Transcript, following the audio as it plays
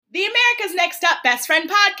America's Next Top Best Friend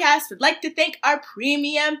podcast would like to thank our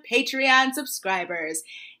premium Patreon subscribers.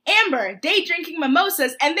 Amber, day drinking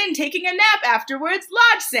mimosas and then taking a nap afterwards,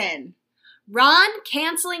 Lodgson. Ron,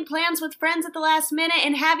 canceling plans with friends at the last minute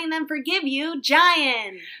and having them forgive you,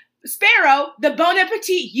 Giant. Sparrow, the Bon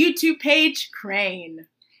Appetit YouTube page, Crane.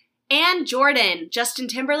 And Jordan, Justin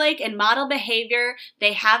Timberlake and model behavior,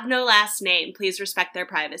 they have no last name. Please respect their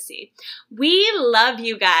privacy. We love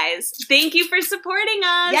you guys. Thank you for supporting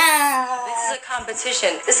us. Yeah. This is a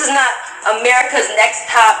competition. This is not America's Next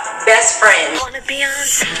Top Best Friend. Wanna be on?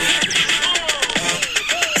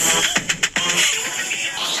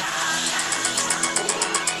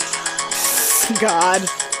 God.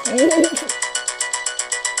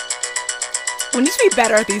 We need to be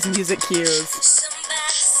better at these music cues.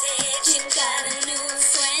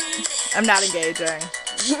 I'm not engaging.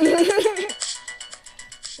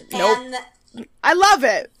 Nope. I love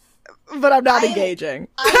it, but I'm not engaging.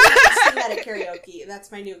 I'm going to sing that at karaoke.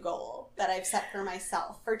 That's my new goal that I've set for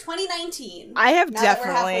myself for 2019. I have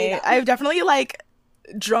definitely like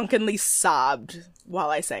drunkenly sobbed while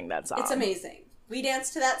I sang that song. It's amazing. We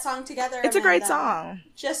danced to that song together. It's a great song.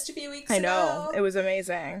 Just a few weeks ago. I know. It was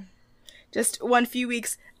amazing. Just one few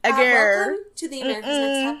weeks ago. Welcome to the America's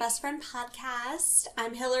Next Top Best Friend podcast.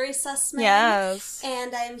 I'm Hillary Sussman. Yes.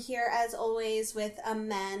 And I'm here as always with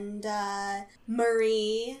Amanda,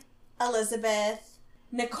 Marie, Elizabeth,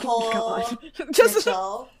 Nicole,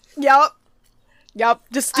 Mitchell. Yep.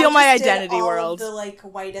 Just steal my identity, all world. Of the like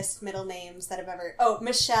whitest middle names that I've ever. Oh,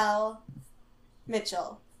 Michelle,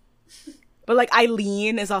 Mitchell. But like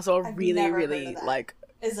Eileen is also a I've really, never really heard of that. like.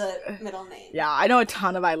 Is a middle name. Yeah, I know a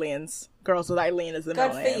ton of Eileens. Girls with Eileen is the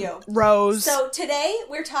middle name. Good for you. Rose. So today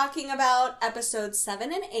we're talking about episodes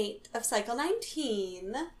 7 and 8 of Cycle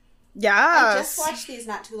 19. Yes. I just watched these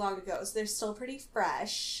not too long ago, so they're still pretty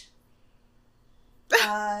fresh.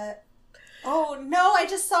 Oh no, I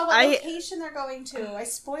just saw what location they're going to. I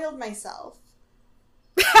spoiled myself.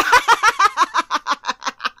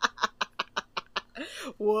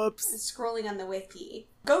 Whoops. I'm scrolling on the wiki.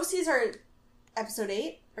 Ghosties are episode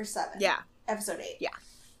 8 or 7? Yeah. Episode 8.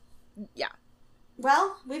 Yeah.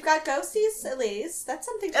 Well, we've got ghosties at least. That's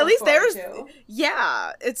something to At look least forward there's... to.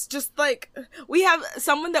 Yeah. It's just like... We have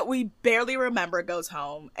someone that we barely remember goes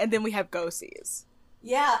home, and then we have ghosties.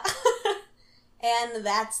 Yeah. And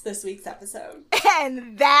that's this week's episode.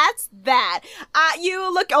 And that's that.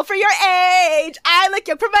 You look out for your age. I look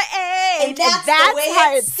out for my age. And that's the way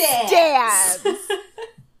how it stands.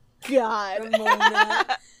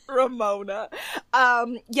 God. Ramona.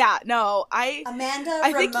 Yeah, no, Amanda,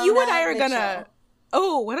 I think Ramona you and I are Mitchell. gonna...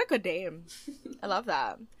 Oh, what a good name. I love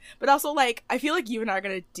that. But also, like, I feel like you and I are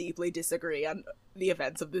gonna deeply disagree on the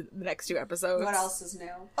events of the next 2 episodes. What else is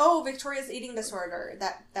new? Oh, Victoria's eating disorder.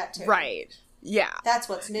 That too. Right. Yeah. That's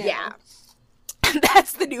what's new. Yeah.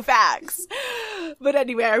 That's the new facts. But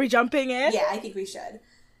anyway, are we jumping in? Yeah, I think we should.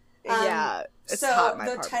 Yeah. It's so hot in my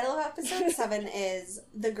the apartment. title of episode 7 is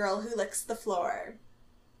The Girl Who Licks the Floor.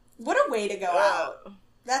 What a way to go out.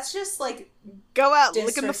 That's just like Go out,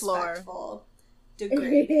 lick in the floor. disrespectful,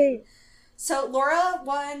 degrading. So Laura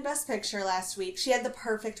won Best Picture last week. She had the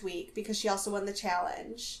perfect week because she also won the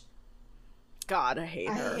challenge. God, I hate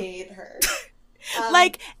her. I hate her.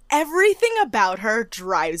 Like, everything about her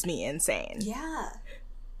drives me insane. Yeah.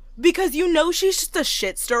 Because you know she's just a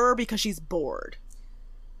shit stirrer because she's bored.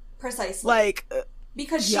 Precisely. Like,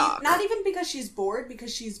 because she, yuck. not even because she's bored,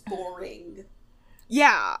 because she's boring.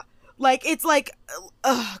 Yeah. Like, it's like,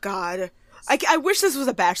 oh, God. I wish this was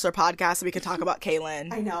a Bachelor podcast so we could talk about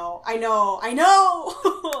Kaylin. I know.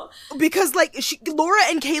 Because, like, Laura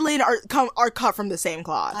and Kaylin are cut from the same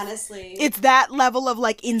cloth. Honestly. It's that level of,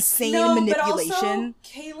 like, insane manipulation. But also,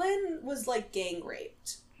 Kaylin was, like, gang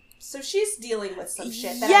raped. So she's dealing with some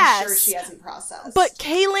shit that Yes. I'm sure she hasn't processed. But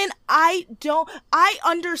Kaylin, I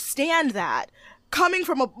understand that. Coming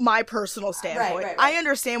from my personal standpoint, Right. I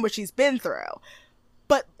understand what she's been through.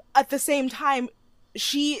 But at the same time,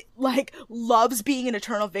 she, like, loves being an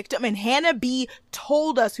eternal victim, and Hannah B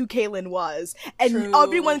told us who Kaylin was, and True.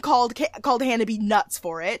 everyone called Hannah B nuts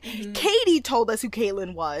for it. Mm-hmm. Katie told us who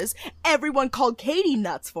Kaylin was. Everyone called Katie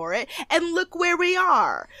nuts for it, and look where we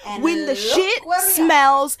are. And when the look shit where we are.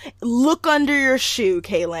 smells, look under your shoe,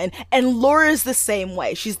 Kaylin. And Laura's the same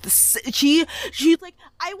way. She's like,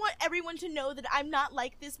 I want everyone to know that I'm not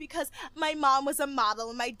like this because my mom was a model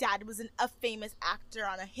and my dad was a famous actor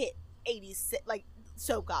on a hit 80s like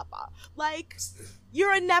soap opera. Like,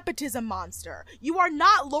 you're a nepotism monster. You are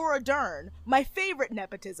not Laura Dern, my favorite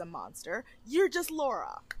nepotism monster. You're just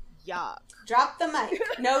Laura. yuck. Drop the mic.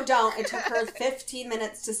 No, don't. It took her 15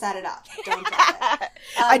 minutes to set it up. Don't drop it.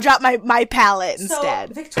 I dropped my palette instead.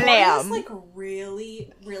 So Victoria's like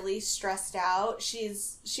really, really stressed out. She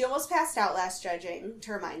almost passed out last judging,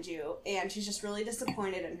 to remind you, and she's just really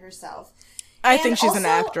disappointed in herself. I think she's an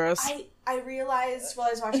actress. I realized while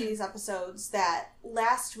I was watching these episodes that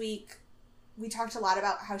last week we talked a lot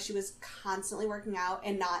about how she was constantly working out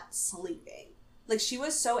and not sleeping. Like, she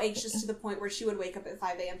was so anxious to the point where she would wake up at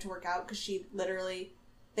 5 a.m. to work out because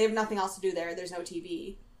they have nothing else to do there. There's no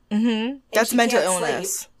TV. Mm-hmm. That's mental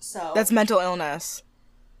illness. Sleep, so that's mental illness.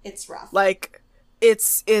 It's rough. Like,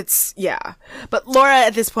 it's, yeah. But Laura,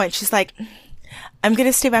 at this point, she's like, I'm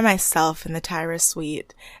gonna stay by myself in the Tyra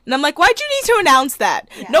suite. And I'm like, why'd you need to announce that?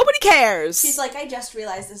 Yeah. Nobody cares. She's like, I just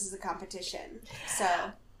realized this is a competition. So,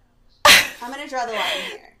 I'm gonna draw the line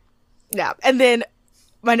here. Yeah. And then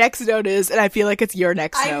my next note is, and I feel like it's your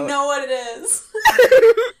next note. I know what it is.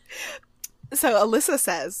 So Alyssa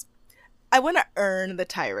says, I want to earn the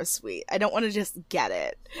Tyra suite. I don't want to just get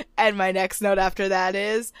it. And my next note after that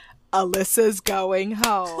is, Alyssa's going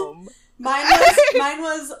home. Mine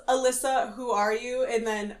was Alyssa, who are you? And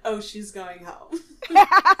then, oh, she's going home.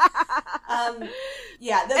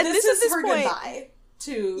 Yeah, this is her goodbye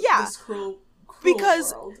to this cruel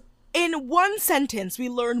world. In one sentence, we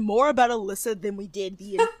learned more about Alyssa than we did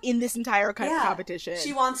in this entire competition.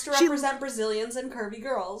 She wants to represent Brazilians and curvy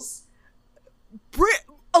girls.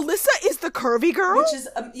 Alyssa is the curvy girl? Which is,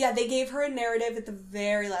 they gave her a narrative at the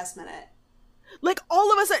very last minute. Like, all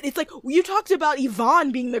of a sudden, it's like, you talked about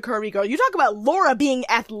Yvonne being the curvy girl. You talk about Laura being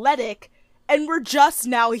athletic. And we're just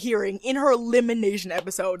now hearing in her elimination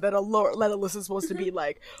episode that Alyssa's supposed to be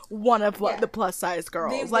like one of the plus size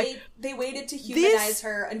girls. They waited to humanize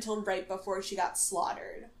her until right before she got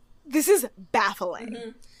slaughtered. This is baffling. Mm-hmm.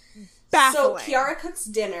 Baffling. So Kiara cooks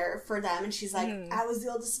dinner for them, and she's like, "I was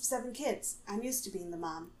the oldest of 7 kids. I'm used to being the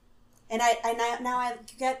mom, and now I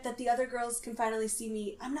get that the other girls can finally see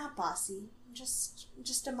me. I'm not bossy. I'm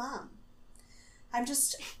just a mom. I'm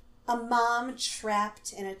just." A mom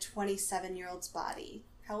trapped in a 27-year-old's body.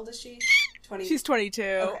 How old is she? 20. She's 22.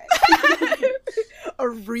 Okay. A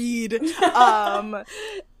reed.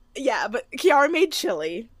 Yeah, but Kiara made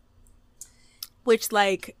chili. Which,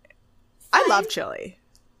 like, I love chili.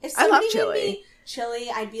 If somebody made me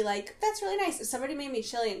chili, I'd be like, that's really nice. If somebody made me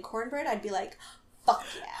chili and cornbread, I'd be like, fuck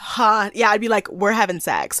yeah. Yeah, I'd be like, we're having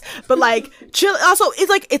sex. But like, chili, also,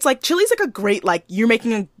 it's like chili's like a great, like, you're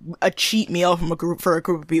making a cheat meal for a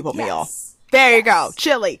group of people meal. There you go.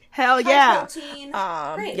 Chili. Hell yeah. Protein.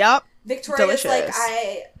 Great. Yep. Victoria's like,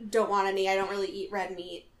 I don't want any. I don't really eat red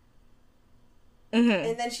meat. Mm-hmm.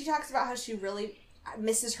 And then she talks about how she really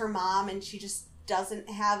misses her mom and she just doesn't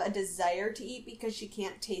have a desire to eat because she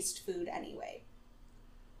can't taste food anyway.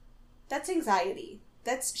 That's anxiety.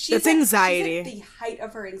 That's anxiety. She's at the height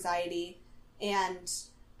of her anxiety, and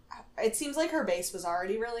it seems like her base was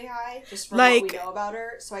already really high, just from what we know about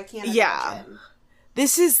her, so I can't imagine.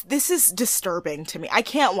 This is disturbing to me. I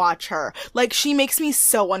can't watch her. Like, she makes me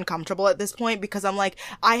so uncomfortable at this point because I'm like,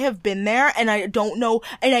 I have been there and I don't know,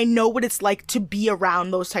 and I know what it's like to be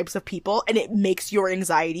around those types of people, and it makes your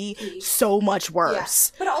anxiety so much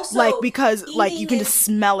worse. Yeah. But also, like, because like you can just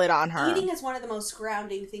smell it on her. Eating is one of the most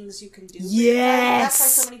grounding things you can do. Yes. That's why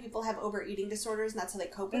so many people have overeating disorders, and that's how they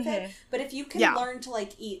cope with it. But if you can learn to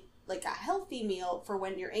like eat like a healthy meal for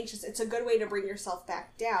when you're anxious, it's a good way to bring yourself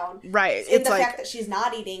back down. Right. And the fact that she's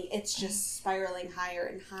not eating, it's just spiraling higher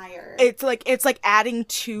and higher. It's like adding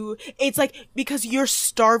to, it's like, because you're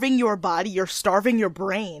starving your body, you're starving your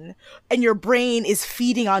brain, and your brain is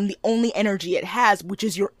feeding on the only energy it has, which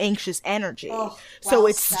is your anxious energy. Oh, so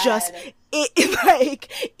it's said. Just,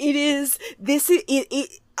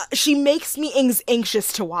 she makes me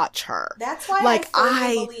anxious to watch her. That's why like,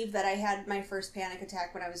 I firmly believe that I had my first panic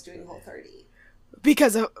attack when I was doing Whole30.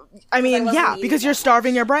 Because of, because you're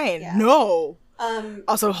starving your brain. Yeah. No.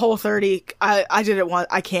 Also, Whole30, I did it once.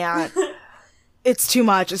 I can't. It's too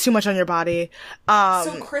much. It's too much on your body.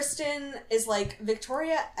 So Kristen is like,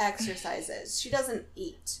 Victoria exercises. She doesn't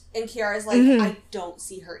eat. And Kiara's like, I don't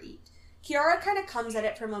see her eat. Kiara kind of comes at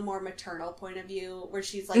it from a more maternal point of view, where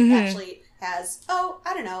she's like, actually has, a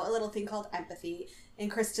little thing called empathy.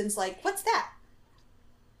 And Kristen's like, what's that?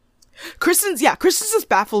 Kristen's just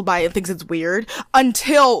baffled by it and thinks it's weird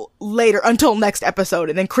until next episode.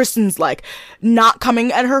 And then Kristen's like, not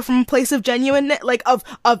coming at her from a place of genuine, like, of,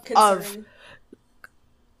 I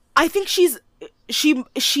think she's,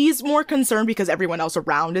 she's more concerned because everyone else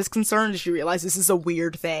around is concerned. She realizes this is a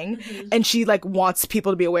weird thing, and she like wants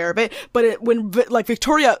people to be aware of it. But when like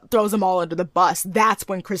Victoria throws them all under the bus, that's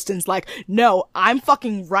when Kristen's like, "No, I'm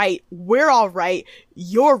fucking right. We're all right.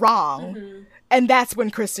 You're wrong." And that's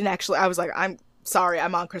when Kristen actually, I was like, "I'm sorry,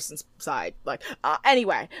 I'm on Kristen's side." Like,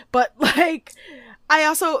 anyway, but like. I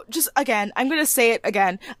also, just, again, I'm gonna say it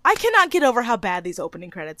again, I cannot get over how bad these opening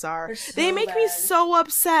credits are. So they make me so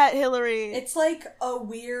upset, Hillary. It's like a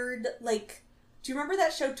weird, like, do you remember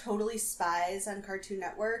that show Totally Spies on Cartoon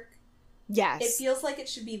Network? Yes. It feels like it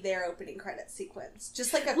should be their opening credit sequence.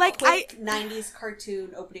 Just like a quick 90s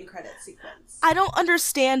cartoon opening credit sequence. I don't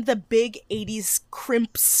understand the big 80s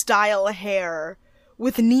crimp style hair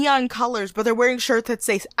with neon colors, but they're wearing shirts that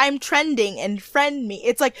say, "I'm trending" and "friend me."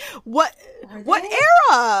 It's like, what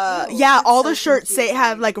era? Ew, yeah, all the so shirts confusing.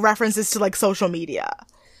 have like references to like social media.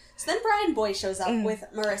 So then Brian Boy shows up with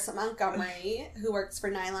Marissa Montgomery, who works for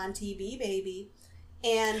Nylon TV, baby.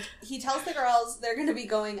 And he tells the girls they're going to be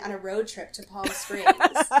going on a road trip to Palm Springs.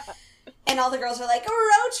 And all the girls are like, "A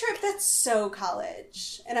road trip? That's so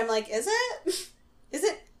college." And I'm like, is it? Is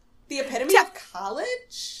it the epitome of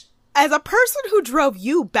college? As a person who drove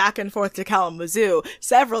you back and forth to Kalamazoo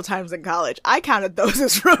several times in college, I counted those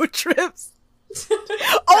as road trips.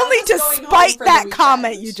 Only to spite that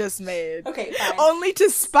comment you just made. Okay, fine. Only to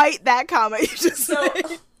spite that comment you just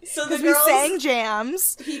made. So the Because girls, we sang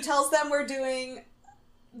jams. he tells them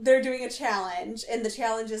they're doing a challenge, and the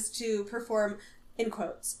challenge is to perform, in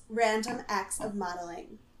quotes, random acts of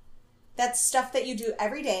modeling. That's stuff that you do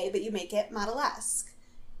every day, but you make it model-esque.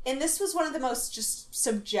 And this was one of the most just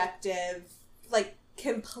subjective, like,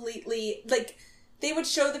 completely, like, they would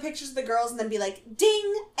show the pictures of the girls and then be like,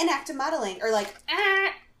 "Ding, an act of modeling," or like,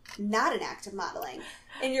 not an act of modeling.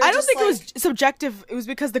 And you're I don't just think like, it was subjective. It was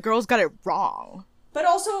because the girls got it wrong. But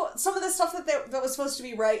also, some of the stuff that was supposed to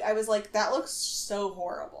be right, I was like, that looks so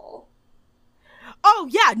horrible. Oh,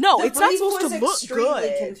 yeah, no, The it's not brief supposed was to look extremely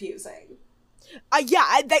good. confusing. Yeah,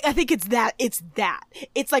 I think it's that.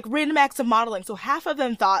 It's like random acts of modeling. So half of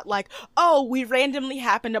them thought like, "Oh, we randomly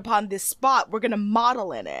happened upon this spot. We're gonna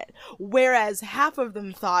model in it." Whereas half of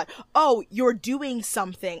them thought, "Oh, you're doing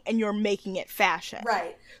something and you're making it fashion."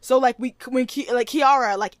 Right. So like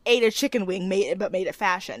Kiara like ate a chicken wing, made it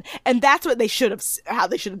fashion, and that's what how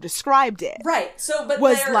they should have described it. Right. So, but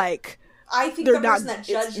was like, I think they're the person not- that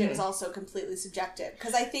judged it it's- was also completely subjective,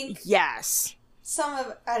 because I think yes.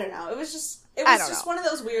 I don't know. It was just one of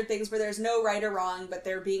those weird things where there's no right or wrong, but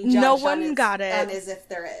they're being judged. No one got it, and as if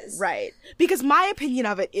there is. Right. Because my opinion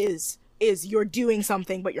of it is you're doing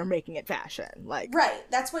something, but you're making it fashion. Like, right.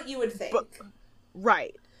 That's what you would think.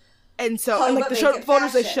 Right. And so, Ho, and like but the make it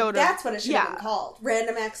photos they fashion. showed. That's what it should have been called.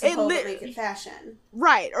 Random acts of hope that make it fashion.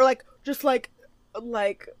 Right. Or like just like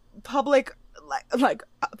public. Like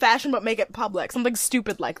fashion, but make it public. Something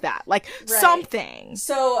stupid like that. Like something.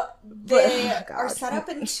 So they are set up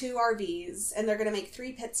in 2 RVs, and they're going to make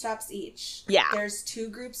 3 pit stops each. Yeah. There's 2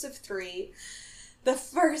 groups of 3. The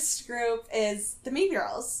first group is the Mean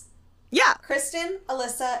Girls. Yeah. Kristen,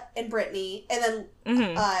 Alyssa, and Brittany. And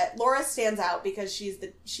then Laura stands out because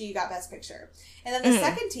she got Best Picture. And then the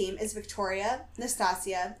second team is Victoria,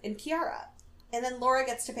 Nastasia, and Kiara. And then Laura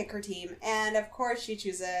gets to pick her team. And of course she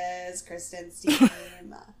chooses Kristen's team.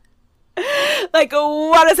 Like,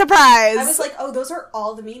 what a surprise. I was like, oh, those are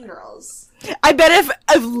all the Mean Girls. I bet if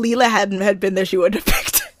Leela had been there, she would have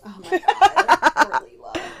picked it. Oh my god. Poor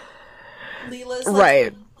Leela. Leela's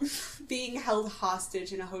like being held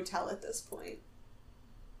hostage in a hotel at this point.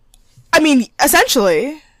 I mean,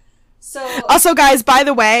 essentially. So also, guys, by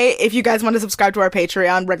the way, if you guys want to subscribe to our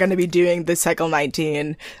Patreon, we're going to be doing the Cycle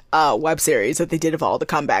 19 web series that they did of all the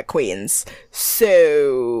comeback queens.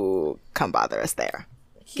 So come bother us there.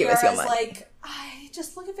 Give us your Kiara's money. like, I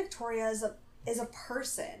just look at Victoria as a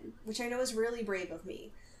person, which I know is really brave of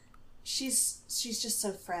me. She's just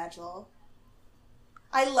so fragile.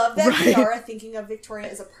 I love that Kiara thinking of Victoria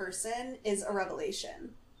as a person is a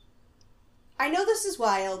revelation. I know this is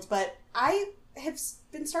wild, but I have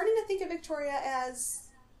been starting to think of Victoria as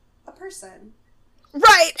a person.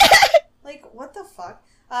 Right. Like, what the fuck?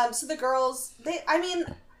 So the girls,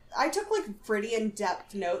 I took like pretty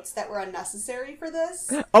in-depth notes that were unnecessary for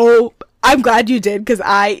this. Oh, I'm glad you did, because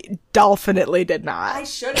I definitely did not. I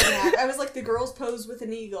shouldn't have. I was like, the girls pose with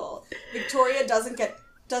an eagle. Victoria doesn't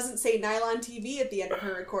say Nylon TV at the end of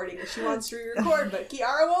her recording. She wants to re-record, but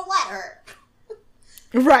Kiara won't let her.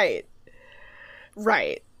 Right.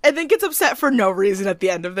 And then gets upset for no reason at the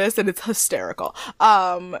end of this, and it's hysterical.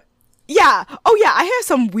 Yeah. Oh yeah, I have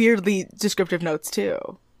some weirdly descriptive notes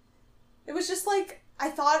too. It was just like, I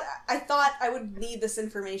thought I would need this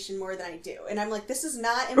information more than I do. And I'm like, this is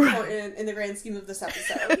not important in the grand scheme of this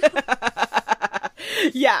episode.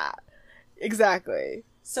 Yeah, exactly.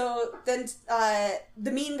 So then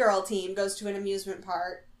the Mean Girl team goes to an amusement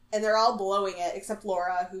park, and they're all blowing it, except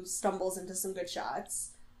Laura, who stumbles into some good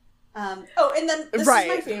shots. And then this is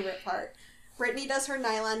my favorite part. Brittany does her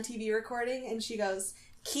nylon TV recording, and she goes,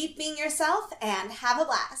 "Keep being yourself and have a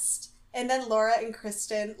blast." And then Laura and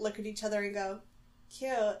Kristen look at each other and go,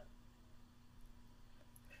 "Cute."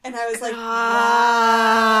 And I was like, God.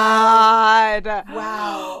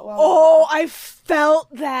 Wow. Oh, I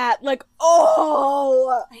felt that. Like,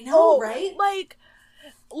 oh. I know, right?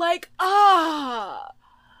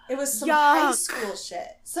 It was some high school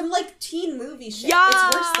shit. Some, like, teen movie shit. Yuck.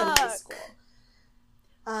 It's worse than high school.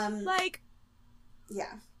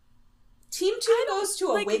 Yeah. Team 2 goes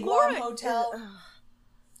to a Wigwam Laura, hotel.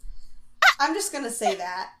 I'm just gonna say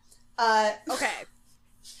that. Okay.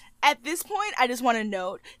 At this point, I just want to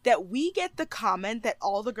note that we get the comment that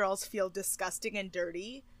all the girls feel disgusting and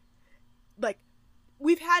dirty. Like,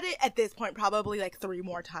 we've had it at this point probably, like, 3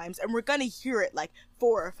 more times, and we're gonna hear it, like,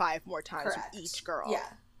 4 or 5 more times Correct. from each girl. Yeah.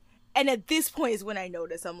 And at this point is when I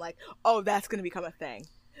notice, I'm like, oh, that's gonna become a thing.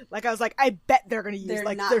 Like, I was like, I bet they're gonna use,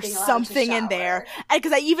 like, there's something in there. And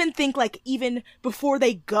because I even think, like, even before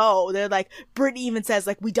they go, they're like, Brittany even says,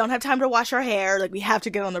 like, we don't have time to wash our hair, like, we have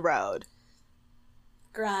to get on the road.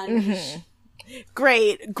 Grunge. Mm-hmm.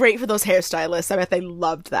 Great for those hairstylists. I bet they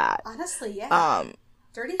loved that. Honestly, yeah.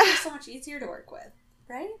 Dirty hair is so much easier to work with,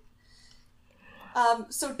 right?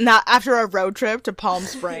 So not after a road trip to Palm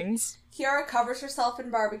Springs. Kiara covers herself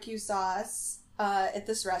in barbecue sauce at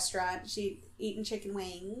this restaurant. She eating chicken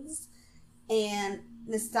wings, and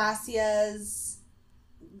Nastasia's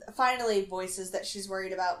finally voices that she's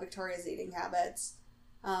worried about Victoria's eating habits.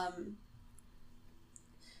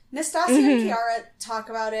 Nastasia and Kiara talk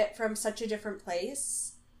about it from such a different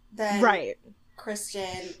place than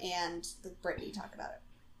Kristen and Brittany talk about it.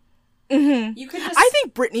 Mm-hmm. You could just... I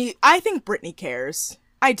think Brittany cares.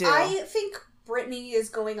 I do. I think Brittany is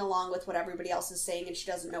going along with what everybody else is saying, and she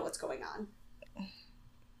doesn't know what's going on.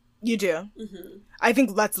 You do. Mm-hmm. I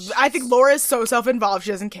think Laura's so self-involved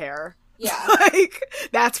she doesn't care. Yeah, like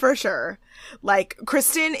that's for sure. Like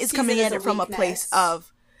Kristen is coming at it from a place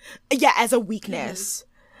of, as a weakness.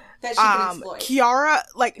 That she can exploit. Kiara,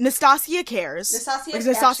 like Nastasia cares.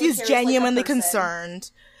 Nastasia is genuinely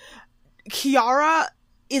concerned. Kiara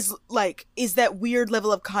is that weird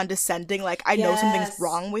level of condescending. Like I know something's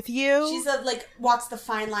wrong with you. She's walks the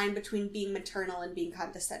fine line between being maternal and being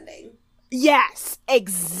condescending. Yes,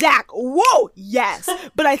 whoa, yes.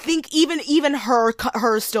 But I think even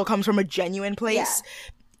her still comes from a genuine place,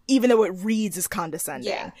 even though it reads as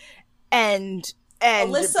condescending. Yeah. And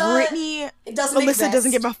Alyssa, Brittany, Alyssa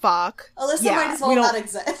doesn't give a fuck. Alyssa might as well not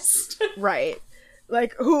exist. Right.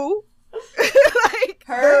 Like, who? Like,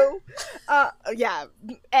 her? Who?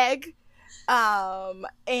 Egg.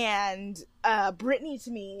 And Brittany,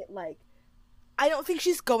 to me, like, I don't think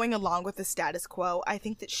she's going along with the status quo. I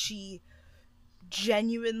think that she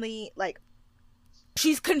genuinely, like,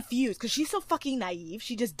 she's confused because she's so fucking naive.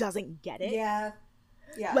 She just doesn't get it. Yeah.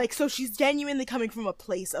 Like, so she's genuinely coming from a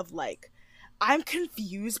place of, like, I'm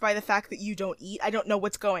confused by the fact that you don't eat. I don't know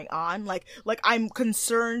what's going on. Like I'm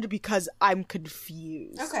concerned because I'm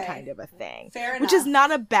confused, kind of a thing. Fair enough. Which is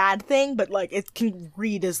not a bad thing, but like it can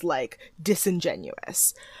read as like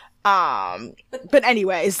disingenuous. But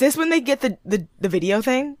anyway, is this when they get the video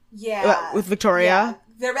thing? Yeah, with Victoria. Yeah.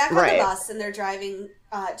 They're back on the bus and they're driving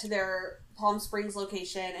to their Palm Springs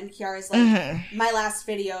location, and Kiara's like, my last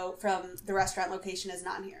video from the restaurant location is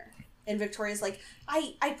not here. And Victoria's like,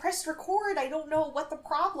 I pressed record. I don't know what the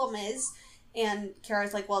problem is. And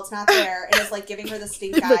Kiara's like, well, it's not there. And is like giving her the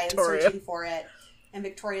stink eye and searching for it. And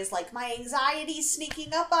Victoria's like, my anxiety's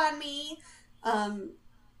sneaking up on me.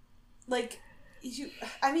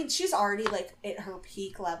 She's already like at her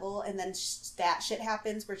peak level. And then that shit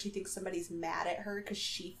happens where she thinks somebody's mad at her because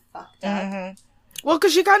she fucked up. Mm-hmm. Well,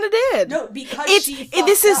 because she kind of did. No, because she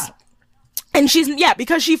fucked up. And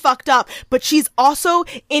because she fucked up, but she's also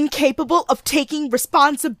incapable of taking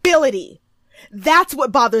responsibility. That's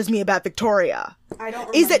what bothers me about Victoria. I don't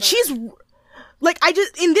remember. Is that she's, like,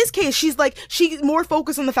 in this case, she's more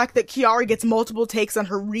focused on the fact that Kiara gets multiple takes on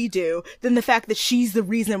her redo than the fact that she's the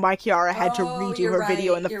reason why Kiara had to redo her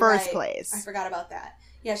video in the first place. I forgot about that.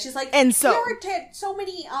 Yeah, she's like, and so, Kiara did so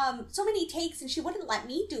many takes and she wouldn't let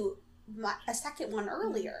me do a second one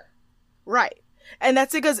earlier. Right. And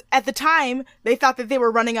that's because at the time they thought that they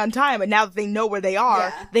were running on time, and now that they know where they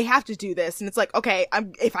are, they have to do this. And it's like, okay,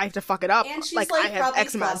 if I have to fuck it up, and she's like I have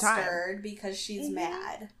X amount of time because she's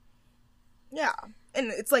mad. Yeah.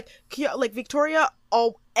 And it's like Victoria,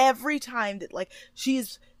 every time that like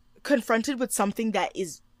she's confronted with something that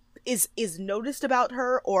is noticed about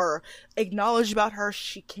her or acknowledged about her,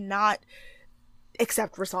 she cannot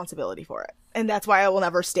accept responsibility for it. And that's why I will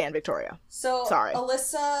never stand Victoria. So sorry.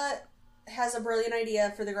 Alyssa has a brilliant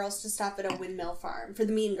idea for the girls to stop at a windmill farm, for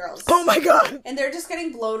the mean girls. Oh my god. And they're just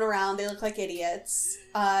getting blown around. They look like idiots.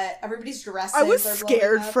 Everybody's dresses I was are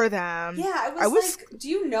scared for them. Yeah, I was like, do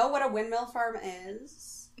you know what a windmill farm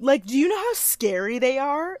is? Like, do you know how scary they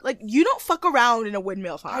are? Like, you don't fuck around in a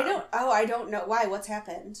windmill farm. I don't know. Why? What's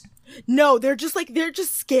happened? No, they're just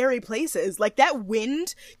scary places. Like, that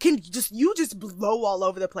wind can just blow all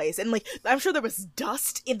over the place. And, like, I'm sure there was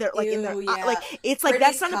dust in their, like, Ew, in their, yeah. like, it's like,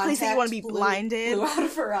 Brittany's that's not a place that you want to be blinded. Blew out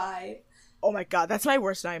of her eye. Oh my god, that's my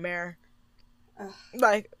worst nightmare. Ugh.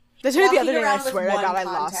 Like, the other day, I swear to God, I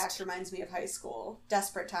lost. Reminds me of high school.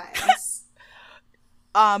 Desperate times.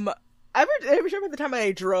 Ever remember the time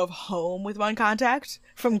I drove home with one contact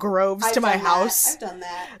from Groves to my house? I've done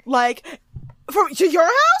that. Like, to your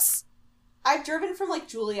house? I've driven from, like,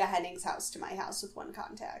 Julia Henning's house to my house with one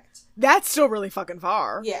contact. That's still really fucking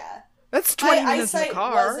far. Yeah. That's 20 minutes in the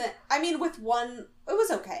car. With one, it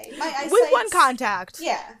was okay. My eyesight... With one contact.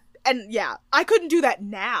 Yeah. And yeah, I couldn't do that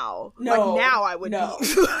now. No. Like, now I would no. be.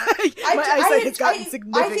 My eyesight has gotten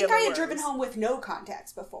significantly I think I had worse. driven home with no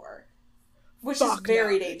contacts before. Which Fuck is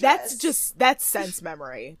very no. dangerous. That's sense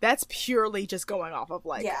memory. That's purely just going off of,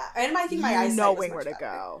 like... Yeah, and I think my eyesight knowing was where to better.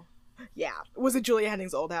 go. Yeah. Was it Julia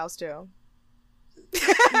Henning's old house, too?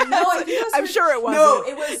 No, I think it was I'm sure it wasn't. No,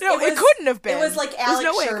 it was. No, it couldn't have been. It was like Alex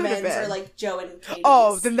no way it could have Sherman's been. or like Joe and Katie's.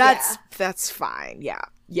 Oh, then that's fine. Yeah,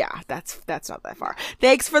 that's not that far.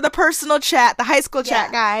 Thanks for the personal chat, the high school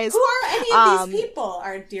chat, guys. Who are any of these people?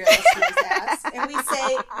 Our dear listeners ask, and we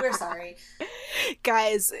say we're sorry,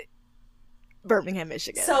 guys. Birmingham,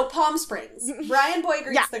 Michigan. So Palm Springs. Brian Boy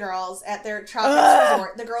greets the girls at their tropics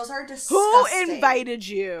resort. The girls are disgusting. Who invited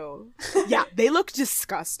you? Yeah, they look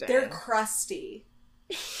disgusting. They're crusty.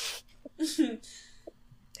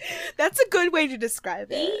 That's a good way to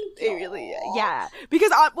describe it. It really is. Yeah.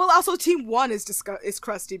 Because, also Team 1 is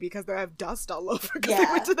crusty because they have dust all over because they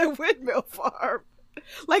went to the windmill farm.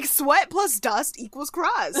 Like, sweat plus dust equals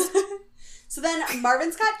crust. So then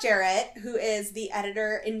Marvin Scott Jarrett, who is the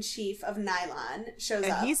editor-in-chief of Nylon, shows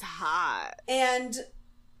up. And he's hot. And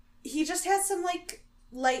he just has some, like,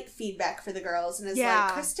 light feedback for the girls and is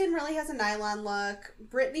like, Kristen really has a Nylon look.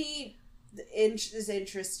 Brittany is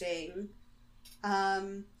interesting.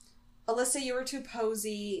 Alyssa, you were too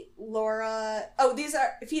posy. Laura... Oh, these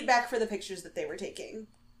are feedback for the pictures that they were taking.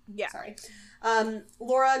 Yeah. Sorry.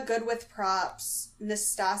 Laura, good with props.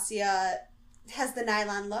 Nastasia has the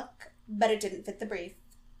Nylon look, but it didn't fit the brief.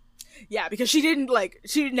 Yeah, because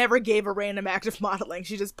she never gave a random act of modeling.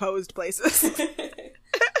 She just posed places.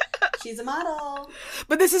 She's a model.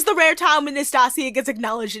 But this is the rare time when Nastasia gets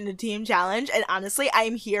acknowledged in a team challenge, and honestly, I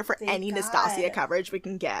am here for any Nastasia coverage we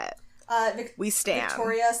can get. We stand.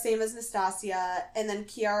 Victoria, same as Nastasia, and then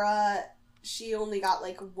Kiara, she only got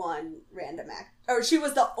like one random act. Or she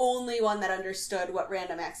was the only one that understood what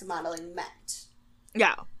random acts of modeling meant.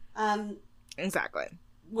 Yeah. Exactly.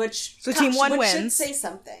 So Team 1 wins. Should say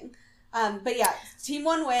something. But yeah, Team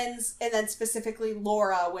 1 wins, and then specifically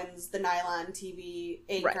Laura wins the Nylon TV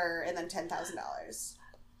Acre, and then $10,000.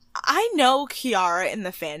 I know Kiara in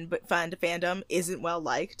the fandom isn't well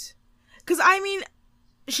liked. Because, I mean,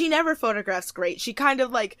 she never photographs great. She kind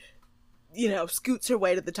of, like, scoots her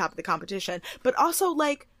way to the top of the competition. But also,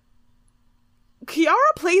 like,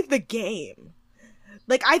 Kiara played the game.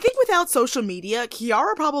 Like, I think without social media,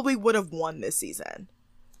 Kiara probably would have won this season.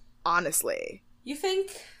 Honestly. You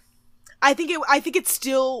think? I think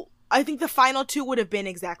the final 2 would have been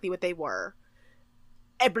exactly what they were.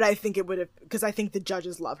 But I think it would have, because I think the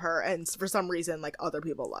judges love her, and for some reason, like, other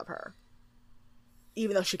people love her.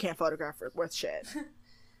 Even though she can't photograph worth shit.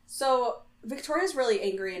 So, Victoria's really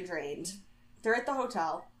angry and drained. They're at the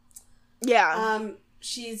hotel. Yeah.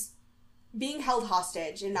 She's being held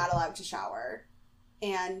hostage and not allowed to shower.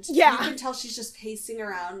 And you can tell she's just pacing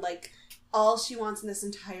around, like, all she wants in this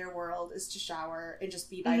entire world is to shower and just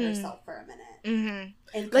be by herself for a minute.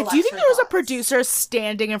 Mm-hmm. And like, do you think there was a producer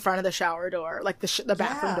standing in front of the shower door, like the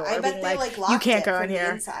bathroom door, I bet being they, like, locked you can't go in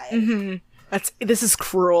here. This is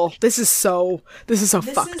cruel. This is so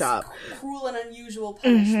fucked up. Cruel and unusual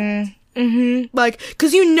punishment. Like,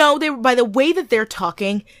 because they were, by the way that they're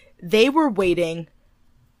talking, they were waiting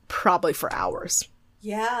probably for hours.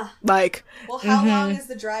 Yeah. Like, well, how long is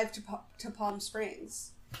the drive to Palm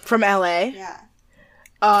Springs? From LA? Yeah.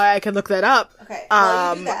 I could look that up. Okay.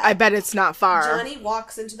 Well, you do that. I bet it's not far. Johnny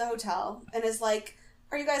walks into the hotel and is like,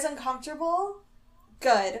 "Are you guys uncomfortable?"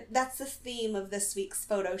 Good. That's the theme of this week's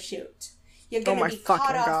photo shoot. You're gonna be fucking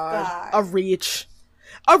caught off guard. A reach.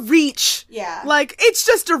 A reach. Yeah. Like, it's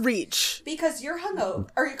just a reach. Because you're hungover,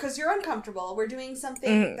 or because you're uncomfortable. We're doing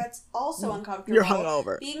something that's also uncomfortable. You're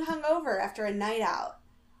hungover. Being hungover after a night out.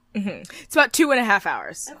 It's about 2.5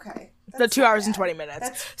 hours. Okay. So 2 hours and 20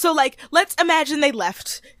 minutes. So, like, let's imagine they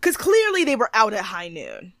left. Because clearly they were out at high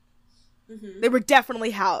noon. They were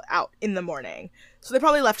definitely out in the morning. So they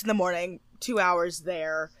probably left in the morning, 2 hours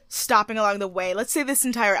there, stopping along the way. Let's say this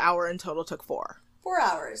entire hour in total took 4. 4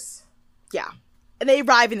 hours. Yeah. And they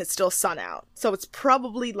arrive and it's still sun out. So it's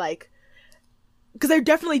probably like... Because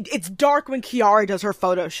it's dark when Kiara does her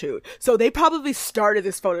photo shoot. So they probably started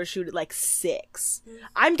this photo shoot at like 6.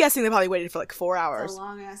 I'm guessing they probably waited for like 4 hours. It's a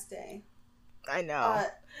long-ass day. I know.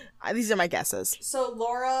 These are my guesses. So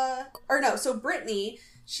Brittany,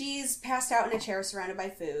 she's passed out in a chair surrounded by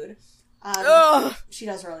food. She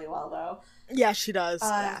does really well, though. Yeah, she does.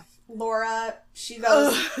 Yeah. Laura, she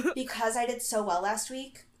goes, because I did so well last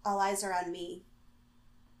week, all eyes are on me.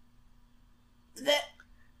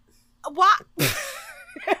 What?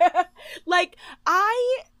 Like,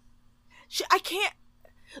 I can't...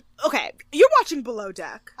 Okay, you're watching Below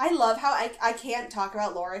Deck. I love how I can't talk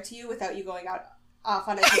about Laura to you without you going off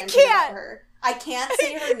on a tangent about her. I can't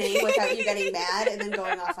say her name without you getting mad and then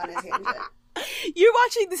going off on a tangent. You're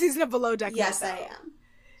watching the season of Below Deck. Yes, I am.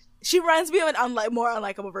 She reminds me of an more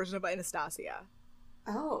unlikable version of Anastasia.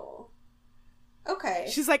 Oh. Okay.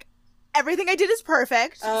 She's like, everything I did is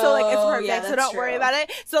perfect. So, like, it's perfect, yeah, so don't worry about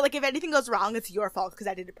it. So, like, if anything goes wrong, it's your fault because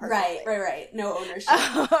I did it perfectly. Right. No ownership.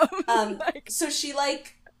 So she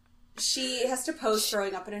has to pose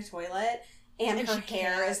throwing up in a toilet, and her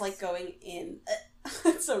hair is, like, going in.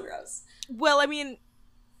 It's so gross. Well, I mean,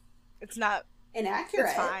 it's not... inaccurate.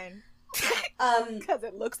 It's fine. Because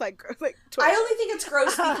it looks like toilet. I only think it's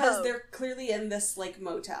gross because they're clearly in this, like,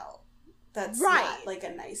 motel. That's not, like,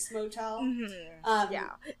 a nice motel.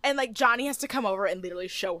 Yeah. And, like, Johnny has to come over and literally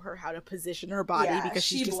show her how to position her body because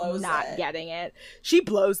she's just not getting it. She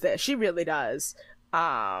blows this. She really does.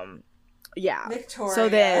 Yeah. Victoria. So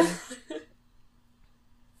then...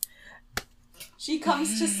 she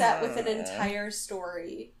comes to set with an entire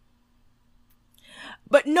story.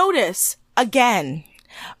 But notice, again,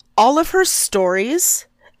 all of her stories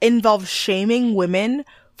involve shaming women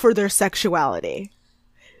for their sexuality.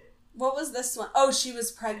 What was this one? Oh, she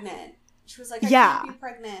was pregnant. She was like, I can't be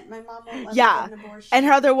pregnant. My mom won't let me get an abortion. And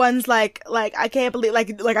her other one's like I can't believe,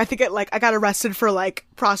 like I think I got arrested for, like,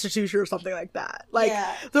 prostitution or something like that. Like,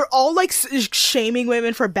 they're all, like, shaming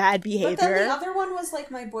women for bad behavior. But then the other one was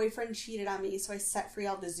like, my boyfriend cheated on me, so I set free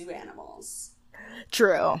all the zoo animals.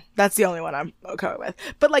 True. That's the only one I'm okay with.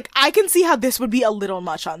 But, like, I can see how this would be a little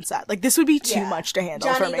much on set. Like, this would be too much to handle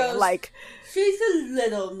Johnny for me. Goes, like, she's a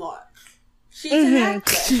little much. She's an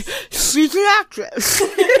actress. She's an actress.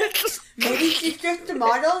 Maybe she's just a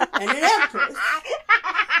model and an actress.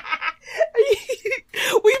 We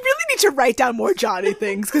really need to write down more Johnny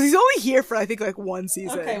things, because he's only here for, I think, like, 1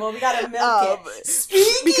 season. Okay, well, we gotta milk it.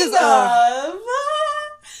 Speaking of...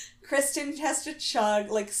 Kristen has to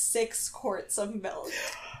chug, like, 6 quarts of milk.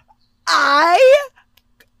 I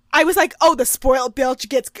was like, oh, the spoiled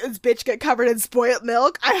bitch get covered in spoiled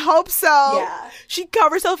milk? I hope so. Yeah. She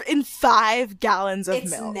covers herself in 5 gallons of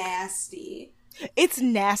milk. It's nasty. It's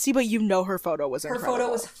nasty, but you know her photo was incredible. Her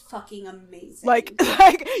photo was fucking amazing. Like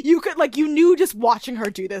you knew just watching her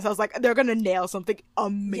do this. I was like, they're gonna nail something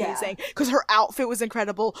amazing. Because her outfit was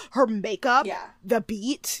incredible. Her makeup. Yeah. The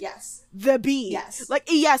beat. Yes. The beat. Yes. Like,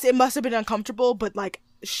 yes, it must have been uncomfortable, but, like,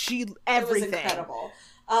 everything. It was incredible.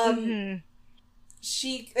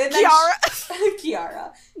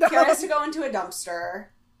 Kiara has to go into a dumpster.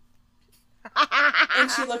 And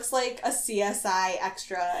she looks like a CSI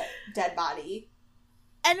extra dead body.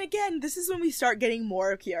 And again, this is when we start getting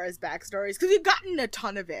more of Kiara's backstories, because we've gotten a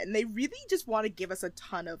ton of it, and they really just want to give us a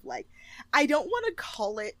ton of, like, I don't want to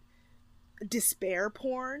call it despair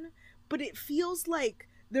porn, but it feels like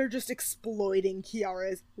they're just exploiting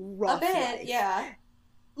Kiara's rough life. Yeah.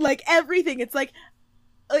 Like, everything. It's like,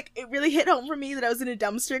 it really hit home for me that I was in a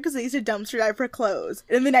dumpster because I used to dumpster dive for clothes.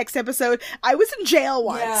 And in the next episode, I was in jail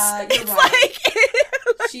once. Yeah, it's right.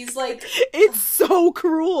 She's like... It's so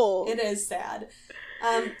cruel. It is sad.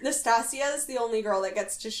 Nastasia is the only girl that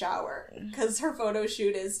gets to shower because her photo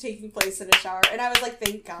shoot is taking place in a shower. And I was like,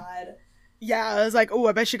 thank God. Yeah, I was like, oh,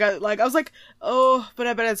 I bet she got, like, I was like, oh, but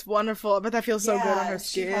I bet it's wonderful. I bet that feels so good on her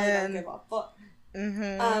skin. She probably don't give a fuck.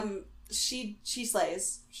 She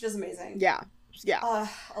slays. She does amazing. Yeah.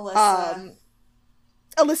 Alyssa.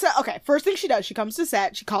 Alyssa, okay, first thing she does, she comes to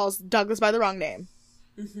set, she calls Douglas by the wrong name.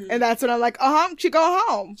 And that's when I'm like, she go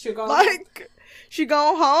home. She'll go home. She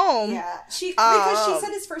go home. Yeah. Because she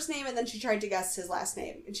said his first name and then she tried to guess his last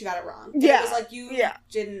name and she got it wrong. And yeah. It was like, you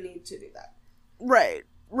didn't need to do that. Right.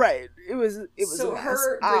 It was so a mess.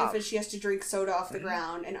 Her brief is she has to drink soda off the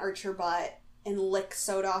ground and arch her butt and lick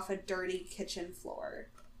soda off a dirty kitchen floor.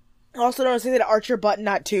 Also, don't say that arch your butt,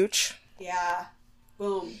 not tooch. Yeah.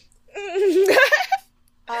 Boom.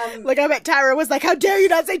 Like I bet Tyra was like, "How dare you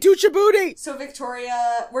not say "toot your booty"? So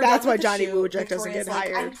Victoria, that's why Johnny Wojcik doesn't get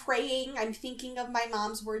hired. I'm praying. I'm thinking of my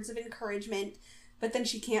mom's words of encouragement, but then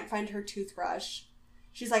she can't find her toothbrush.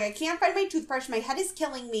 She's like, I can't find my toothbrush. My head is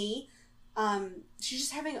killing me. She's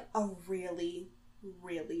just having a really,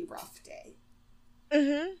 really rough day.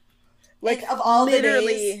 Mm-hmm. Like, of all the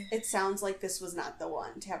days, it sounds like this was not the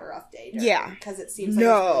one to have a rough day during. Yeah. Because it seems like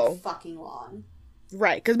it's really fucking long.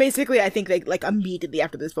 Right, because basically I think they, like, immediately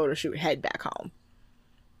after this photo shoot, head back home.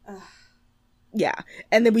 Ugh. Yeah.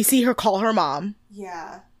 And then we see her call her mom.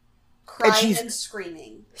 Yeah. Crying and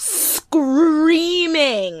screaming. Screaming!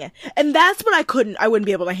 And that's what I wouldn't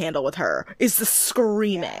be able to handle with her, is the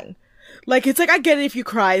screaming. Yeah. Like, it's like, I get it if you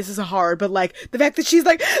cry, this is hard, but, like, the fact that she's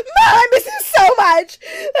like, Mom, I miss you so much!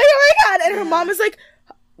 Like, oh my god! And her mom is like,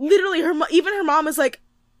 literally, even her mom is like,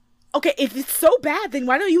 okay, if it's so bad, then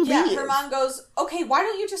why don't you leave? Yeah, her mom goes, okay, why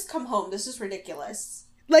don't you just come home? This is ridiculous.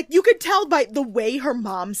 Like, you could tell by the way her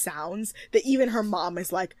mom sounds that even her mom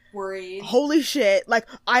is, like, worried. Holy shit. Like,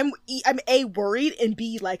 I'm A, worried, and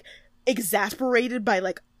B, like, exasperated by,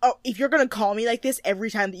 like, oh, if you're gonna call me like this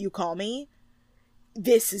every time that you call me,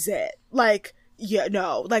 this is it. Like, yeah,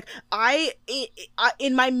 no. Like, I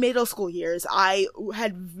in my middle school years, I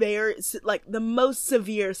had the most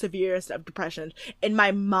severest of depression, and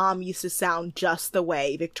my mom used to sound just the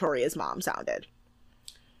way Victoria's mom sounded.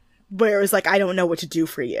 Whereas, like, I don't know what to do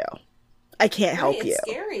for you. I can't help you. It's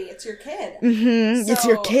scary. It's your kid. Mm-hmm. So... It's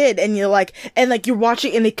your kid, and you're like, you're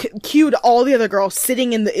watching, and they cued all the other girls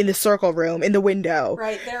sitting in the circle room in the window,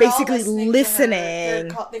 right? They're basically all listening.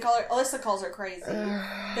 They call her. Alyssa calls her crazy.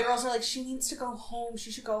 The girls are like, she needs to go home.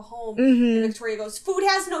 She should go home. Mm-hmm. And Victoria goes, food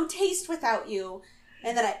has no taste without you.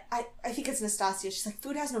 And then I think it's Nastasia. She's like,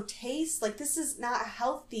 food has no taste. Like, this is not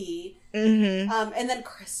healthy. Mm-hmm. And then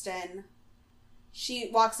Kristen. She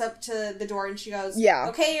walks up to the door and she goes, yeah.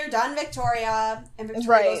 Okay, you're done, Victoria. And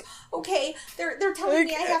Victoria goes, okay, they're telling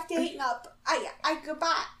me I have to hang up. I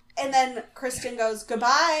goodbye. And then Kristen goes,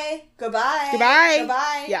 goodbye.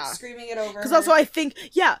 Yeah. Screaming it over. Because also I think,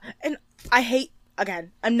 yeah, and I hate,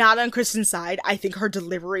 again, I'm not on Kristen's side. I think her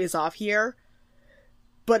delivery is off here.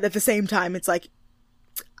 But at the same time, it's like,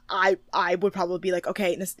 I would probably be like,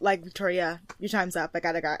 okay, like, Victoria, your time's up. I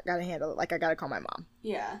gotta handle it. Like, I gotta call my mom.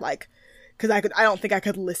 Yeah. Like, because I don't think I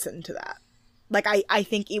could listen to that. Like, I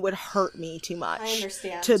think it would hurt me too much. I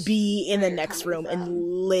understand. To be in the next room and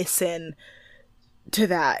listen to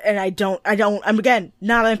that. And I'm, again,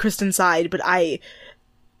 not on Kristen's side, but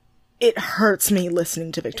it hurts me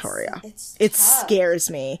listening to Victoria. It scares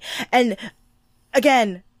me. And,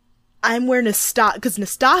 again, I'm where because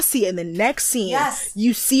Nastasia in the next scene,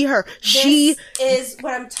 you see her, this is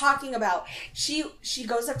what I'm talking about. She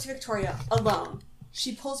goes up to Victoria alone.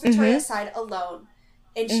 She pulls Victoria aside alone,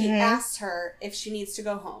 and she asks her if she needs to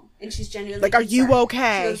go home. And she's genuinely like, concerned. Are you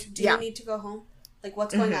okay? She goes, do you need to go home? Like,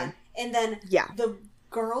 what's going on? And then the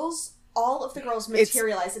girls, all of the girls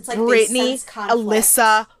materialize. It's like Brittany,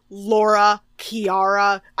 Alyssa, Laura,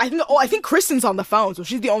 Kiara. I think Kristen's on the phone, so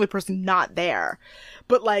she's the only person not there.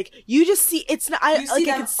 But, like, you just see, it's not, I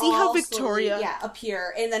can see how Victoria... slowly,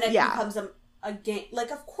 appear, and then it becomes a game.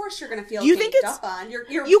 Like, of course you're going to feel ganged up on.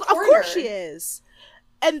 You're of course she is.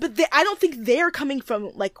 But I don't think they're coming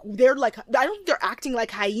from, like, I don't think they're acting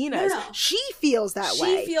like hyenas. No. She feels that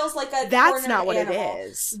way. She feels like a That's not what animal. It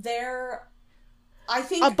is. I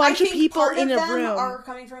think a bunch of people in a room are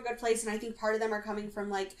coming from a good place, and I think part of them are coming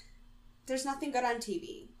from, like, there's nothing good on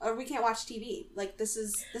TV, or we can't watch TV. Like, this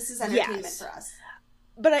is entertainment for us.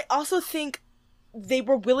 But I also think they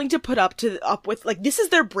were willing to put up with, like, this is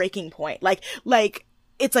their breaking point. Like,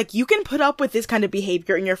 it's like, you can put up with this kind of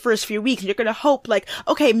behavior in your first few weeks, and you're gonna hope, like,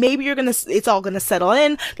 okay, maybe it's all gonna settle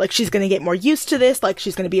in, like, she's gonna get more used to this, like,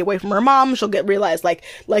 she's gonna be away from her mom, she'll realize, like,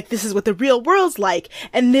 this is what the real world's like,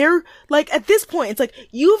 and they're, like, at this point, it's like,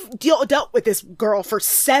 you've dealt with this girl for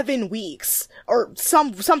 7 weeks, or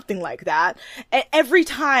something like that, and every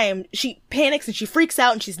time she panics and she freaks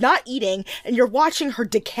out and she's not eating, and you're watching her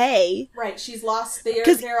decay. Right, she's lost,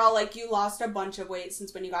 they're all like, you lost a bunch of weight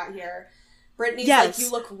since when you got here. Brittany's like,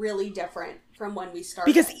 you look really different from when we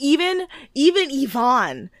started. Because even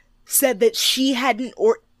Yvonne said that she hadn't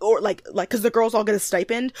or because the girls all get a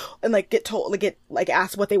stipend and, like, get told, like, get, like,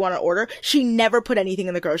 asked what they want to order. She never put anything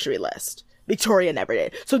in the grocery list. Victoria never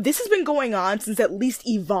did. So this has been going on since at least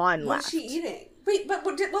Yvonne What left. was she eating? Wait, but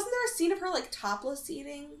wasn't there a scene of her like topless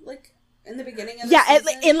eating like in the beginning of the yeah,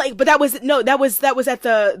 season? and like, but that was at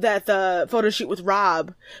the photo shoot with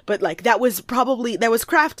Rob. But like that was crafty. That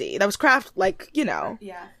was craft, like, you know.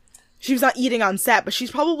 Yeah. She was not eating on set, but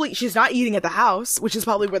she's not eating at the house, which is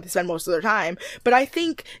probably where they spend most of their time. But I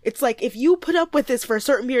think it's like, if you put up with this for a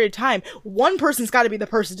certain period of time, one person's got to be the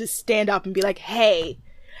person to stand up and be like, hey,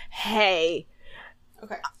 okay,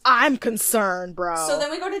 I'm concerned, bro. So then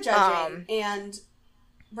we go to judging, and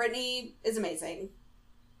Brittany is amazing.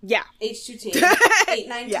 Yeah. H2T. 8,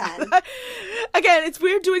 9, 10. Again, it's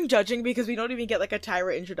weird doing judging because we don't even get like a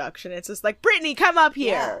Tyra introduction. It's just like, Brittany, come up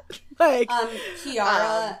here. Yeah. Like,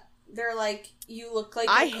 Kiara, they're like, you look like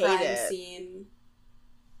a crime scene.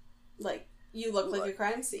 Like, you look like a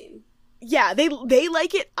crime scene. Yeah, they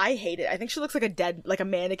like it. I hate it. I think she looks like a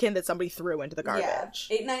mannequin that somebody threw into the garbage.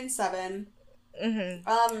 Yeah. 8, 9, 7.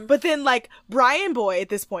 Mm-hmm. But then, like, Brian Boy at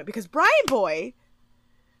this point, because Brian Boy,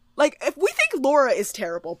 like, if we think Laura is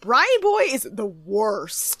terrible, Brian Boy is the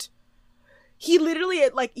worst. He literally,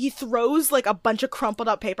 like, he throws, like, a bunch of crumpled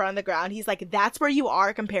up paper on the ground. He's like, that's where you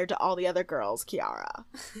are compared to all the other girls, Kiara.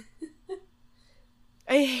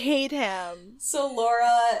 I hate him. So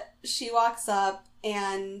Laura, she walks up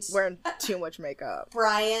and... wearing too much makeup.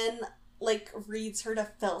 Brian, like, reads her to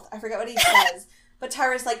filth. I forget what he says. But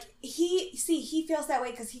Tyra's like, he feels that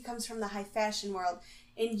way because he comes from the high fashion world.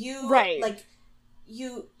 And you, like,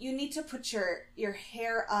 you need to put your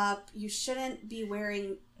hair up. You shouldn't be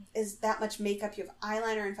wearing that much makeup. You have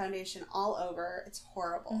eyeliner and foundation all over. It's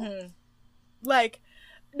horrible. Mm-hmm. Like,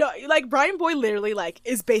 no, like, Brian Boy literally, like,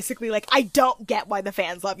 is basically like, I don't get why the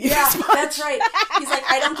fans love you this much. That's right. He's like,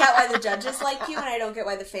 I don't get why the judges like you, and I don't get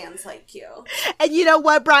why the fans like you. And you know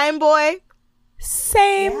what, Brian Boy?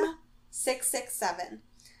 Same. Yeah. 6, 6, 7.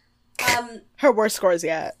 Her worst scores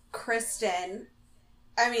yet. Kristen,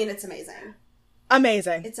 I mean, it's amazing.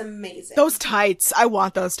 Amazing. It's amazing. Those tights. I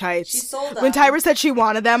want those tights. She sold them. When Tyra said she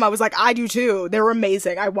wanted them, I was like, I do too. They were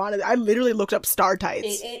amazing. I literally looked up star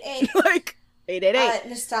tights. 888. Like, 888.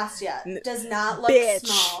 Nastasia does not look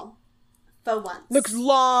small. For once. Looks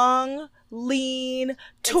long, lean,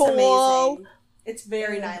 tall. It's amazing. It's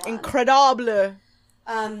very nylon. Incredible.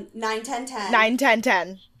 9, 10, 10. 9, 10,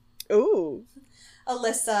 10. Ooh.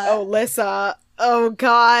 Alyssa. Oh,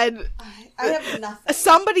 God. I have nothing.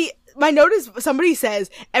 Somebody says,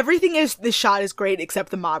 everything is, this shot is great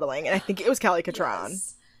except the modeling. And I think it was Kelly Catron.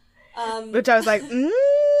 Yes. Which I was like, Victoria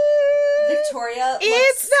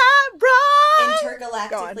it's not wrong.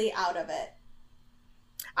 Intergalactically out of it.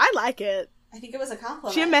 I like it. I think it was a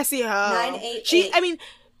compliment. She a messy hoe. 9, 8, 8. I mean,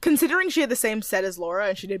 considering she had the same set as Laura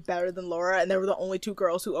and she did better than Laura and they were the only two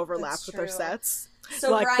girls who overlapped with their sets.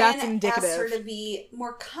 So like, Brian that's indicative. asked her to be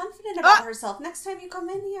more confident about herself. Next time you come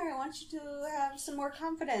in here, I want you to have some more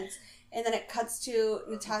confidence. And then it cuts to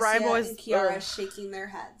Natasha and Kiara shaking their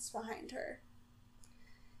heads behind her.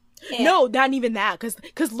 And no, not even that.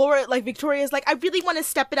 Because Laura, like, Victoria's like, I really want to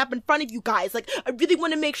step it up in front of you guys. Like, I really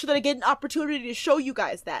want to make sure that I get an opportunity to show you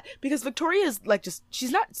guys that. Because Victoria's, like,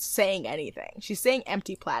 she's not saying anything. She's saying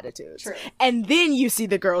empty platitudes. True. And then you see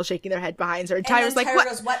the girl shaking their head behind her. And Tyra's like, Tyra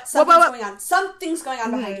goes, what? Something's going on. Something's going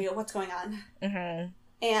on behind you. What's going on? Mm-hmm.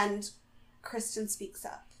 And Kristen speaks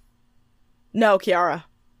up. No, Kiara.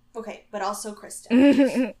 Okay, but also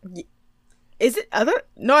Kristen. Is it other?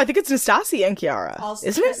 No, I think it's Nastasia and Kiara. Also,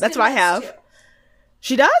 isn't Kristen it? That's what I have. too.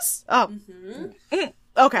 She does? Oh. Mm-hmm.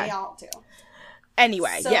 Okay. They all do.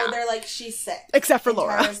 Anyway, so yeah. they're like, she's sick. Except for and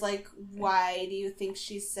Laura. Tara's like, why do you think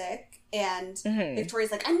she's sick? And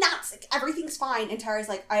Victoria's like, I'm not sick. Everything's fine. And Tara's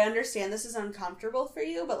like, I understand this is uncomfortable for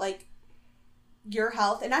you, but like, your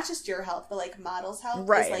health, and not just your health, but like model's health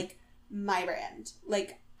is like my brand.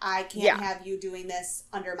 Like, I can't have you doing this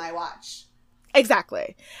under my watch.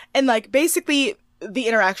 Exactly. And like, basically the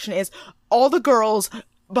interaction is all the girls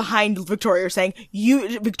behind Victoria are saying,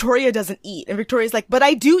 Victoria doesn't eat. And Victoria's like, but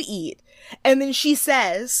I do eat. And then she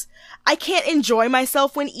says, I can't enjoy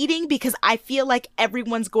myself when eating because I feel like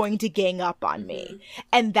everyone's going to gang up on me.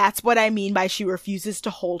 And that's what I mean by she refuses to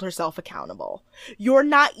hold herself accountable. You're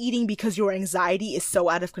not eating because your anxiety is so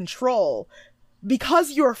out of control,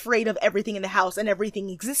 because you're afraid of everything in the house and everything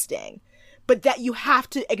existing. But that you have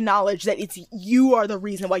to acknowledge that you are the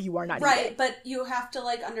reason why you are not eating. Right, but you have to,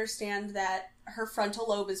 like, understand that her frontal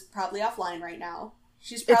lobe is probably offline right now.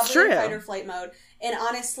 She's probably in fight or flight mode. And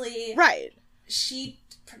honestly... Right.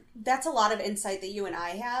 That's a lot of insight that you and I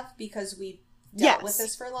have, because we dealt with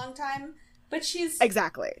this for a long time. But she's...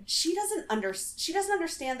 Exactly. She doesn't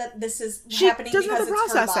understand that this is happening because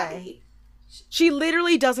it's her body. She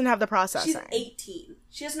literally doesn't have the processing.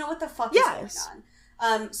 She's She doesn't know what the fuck is going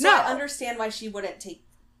on. So I understand why she wouldn't take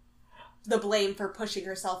the blame for pushing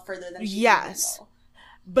herself further than she can handle.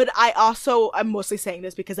 But I'm mostly saying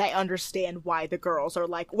this because I understand why the girls are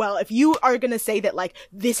like, well, if you are going to say that, like,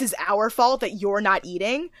 this is our fault that you're not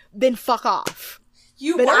eating, then fuck off.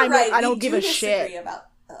 You were right. I don't give a shit about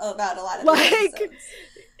a lot of like,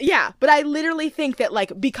 yeah, but I literally think that,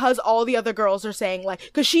 like, because all the other girls are saying, like,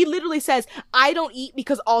 because she literally says, I don't eat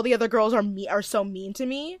because all the other girls are so mean to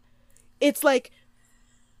me. It's like,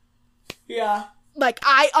 yeah, like,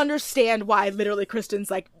 I understand why literally Kristen's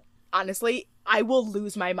like, honestly, I will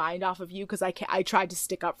lose my mind off of you because I tried to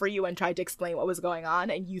stick up for you and tried to explain what was going on,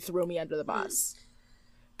 and you threw me under the bus.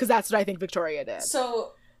 Because that's what I think Victoria did.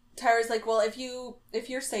 So Tyra's like, well, if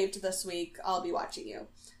you're saved this week, I'll be watching you.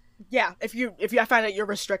 Yeah, if I find out you're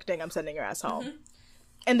restricting, I'm sending your ass home.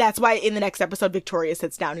 And that's why in the next episode, Victoria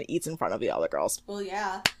sits down and eats in front of the other girls. Well,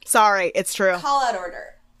 yeah. Sorry, it's true. Call out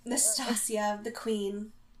order. Nastasia, the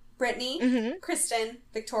queen. Brittany, Kristen,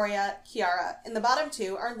 Victoria, Kiara. And the bottom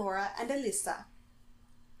two are Laura and Alyssa.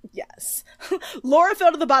 Yes. Laura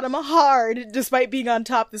fell to the bottom hard, despite being on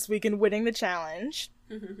top this week and winning the challenge.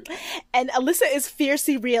 And Alyssa is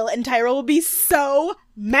fiercely real, and Tyra will be so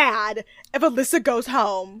mad if Alyssa goes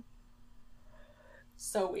home.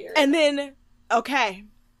 So weird. And then, okay,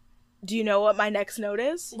 do you know what my next note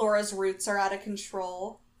is? Laura's roots are out of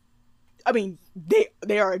control. I mean,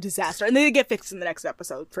 they are a disaster, and they get fixed in the next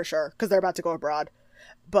episode for sure because they're about to go abroad.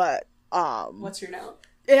 But what's your note?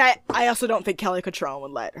 And I also don't think Kelly Cutrone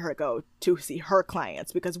would let her go to see her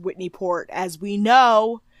clients because Whitney Port, as we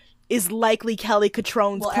know, is likely Kelly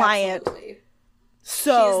Cutrone's client. Absolutely.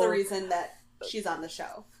 So she's the reason that she's on the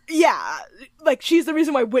show. Yeah, like she's the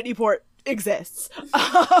reason why Whitney Port exists.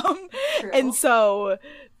 And so,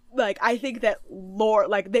 like, I think that Laura,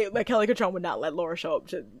 like Kelly Cutrone would not let Laura show up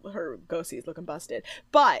to her go-sees looking busted.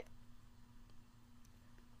 But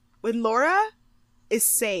when Laura is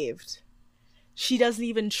saved, she doesn't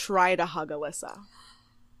even try to hug Alyssa.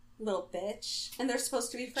 Little bitch. And they're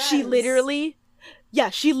supposed to be friends. She literally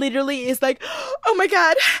is like, oh my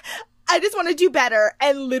god, I just want to do better.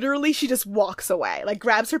 And literally she just walks away, like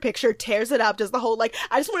grabs her picture, tears it up, does the whole like,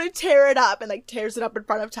 I just want to tear it up, and like tears it up in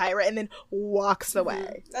front of Tyra and then walks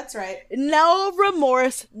away. That's right. No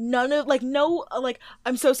remorse, none of like, no, like,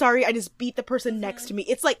 I'm so sorry, I just beat the person next to me.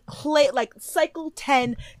 It's like cycle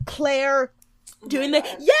 10, Claire doing the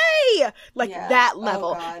yay, like that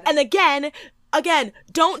level. And again,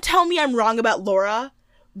 don't tell me I'm wrong about Laura,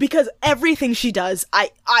 because everything she does, I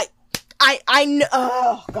know.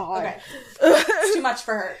 Oh god. Okay. It's too much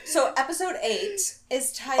for her. So episode 8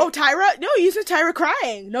 is Tyra. Oh, Tyra? No, you said Tyra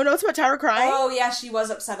crying. No notes about Tyra crying. Oh yeah, she was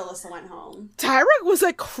upset Alyssa went home. Tyra was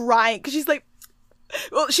like crying because she's like,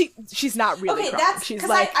 well, she's not really crying. That's she's because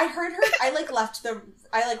like, I heard her.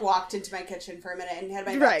 I walked into my kitchen for a minute and had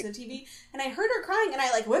my back to the TV, and I heard her crying, and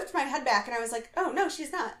I like whipped my head back, and I was like, oh no,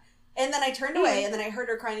 she's not. And then I turned away, and then I heard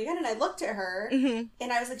her crying again, and I looked at her, and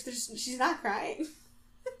I was like, she's not crying.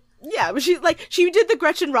 Yeah, but she did the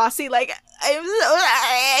Gretchen Rossi, like,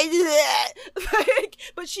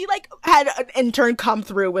 but she, like, had an intern come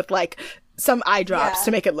through with, like, some eye drops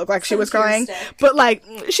to make it look like she was crying. But, like,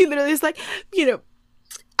 she literally is like, you know,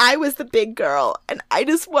 I was the big girl, and I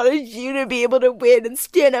just wanted you to be able to win and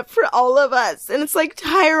stand up for all of us. And it's like,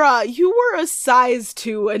 Tyra, you were a size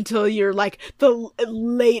 2 until you're, like, the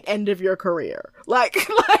late end of your career. Like,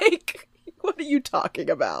 what are you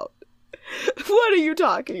talking about? What are you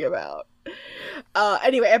talking about?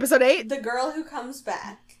 Anyway, episode 8. The girl who comes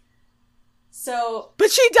back. So...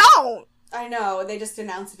 But she don't! I know, they just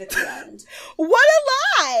announced it at the end. What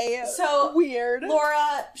a lie! So... Weird.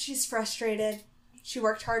 Laura, she's frustrated. She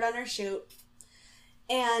worked hard on her shoot.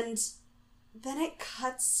 And then it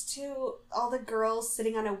cuts to all the girls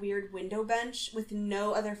sitting on a weird window bench with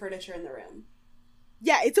no other furniture in the room.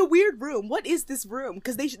 Yeah, it's a weird room. What is this room?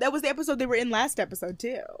 Because that was the episode they were in last episode,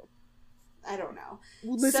 too. I don't know.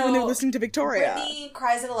 When they were listening to Victoria. Brittany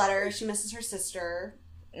cries at a letter. She misses her sister.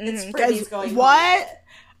 It's Mm-hmm. Brittany's going what?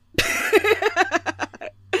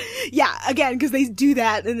 Yeah, again, because they do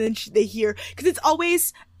that, and then they hear... Because it's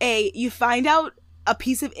always you find out a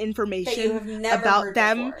piece of information about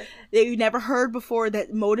them that you've never heard before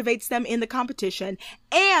that motivates them in the competition,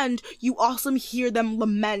 and you also hear them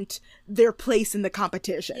lament their place in the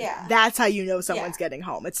competition. Yeah. That's how you know someone's getting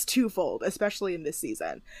home. It's twofold, especially in this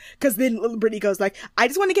season. Because then Brittany goes like, I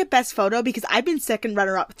just want to get best photo because I've been second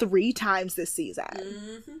runner-up 3 times this season.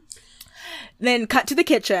 Mm-hmm. Then cut to the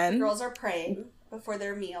kitchen. The girls are praying before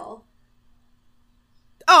their meal.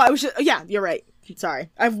 Oh, I was just... Yeah, you're right. Sorry.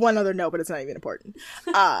 I have one other note, but it's not even important.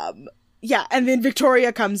 Yeah, and then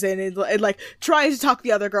Victoria comes in and like tries to talk to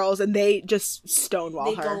the other girls, and they just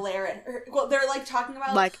stonewall her. They glare at her. Well, they're like talking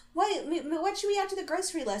about like, what should we add to the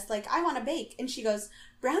grocery list? Like, I want to bake, and she goes,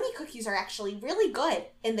 brownie cookies are actually really good,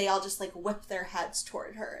 and they all just like whip their heads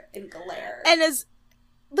toward her and glare. And as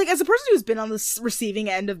a person who's been on the receiving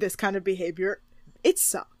end of this kind of behavior, it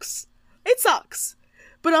sucks. It sucks,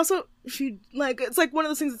 but also it's like one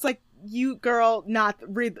of those things. It's like, you girl not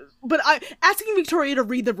read but asking Victoria to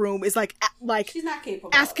read the room is like she's not capable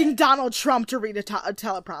asking Donald Trump to read a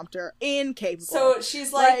teleprompter. Incapable. So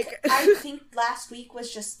she's like I think last week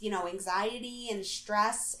was just, anxiety and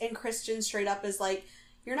stress, and Kristen straight up is like,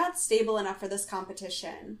 you're not stable enough for this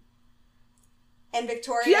competition. And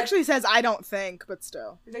Victoria, she actually says, I don't think, but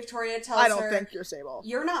still Victoria tells her, I don't think you're stable.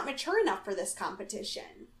 You're not mature enough for this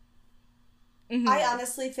competition. Mm-hmm. I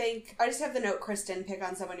honestly think, I just have the note, Kristen, pick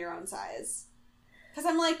on someone your own size. Because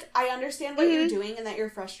I'm like, I understand what you're doing and that you're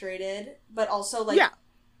frustrated, but also, like,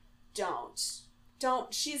 don't.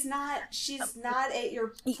 She's not at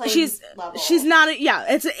your playing level. She's not,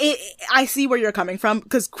 I see where you're coming from,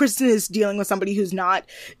 because Kristen is dealing with somebody who's not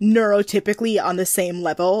neurotypically on the same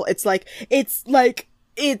level. It's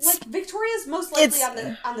Victoria's most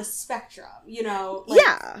likely on the spectrum,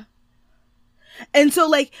 yeah. And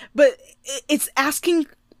so, but it's asking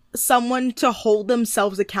someone to hold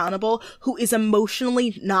themselves accountable who is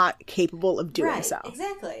emotionally not capable of doing so.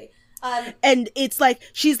 Exactly. And it's like,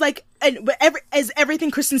 she's like, is everything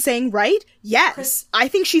Kristen's saying right? Yes. I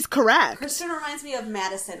think she's correct. Kristen reminds me of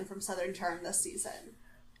Madison from Southern Charm this season.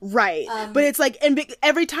 Right. But it's like, and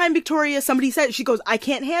every time somebody says, she goes, I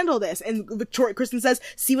can't handle this. And Kristen says,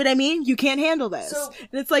 see what I mean? You can't handle this. So,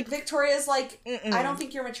 and it's like, Victoria's like, I don't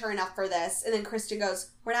think you're mature enough for this. And then Kristen goes,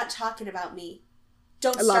 we're not talking about me.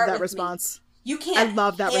 Don't start with me. I love that response. You can't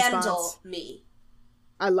handle me.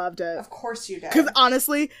 I loved it. Of course you did. Because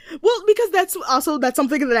honestly, because that's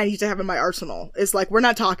something that I need to have in my arsenal. It's like, we're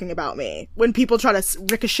not talking about me. When people try to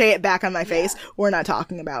ricochet it back on my face, we're not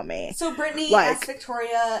talking about me. So Brittany asked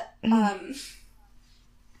Victoria,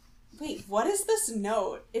 wait, what is this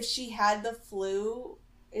note? If she had the flu,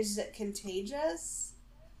 is it contagious?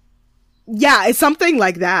 Yeah, it's something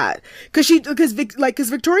like that. Because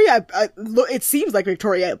Victoria, it seems like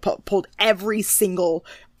Victoria pulled every single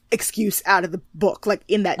excuse out of the book, like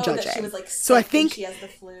in that judging. That she was like sick, so I think she has the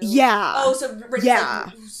flu. Yeah. Oh, so Brittany's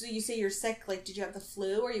like, so you say you're sick, like, did you have the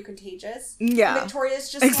flu? Are you contagious? Yeah. And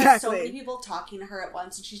Victoria's just has so many people talking to her at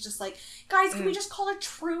once, and she's just like, guys, can we just call a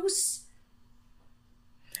truce?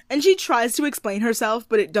 And she tries to explain herself,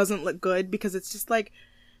 but it doesn't look good, because it's just like,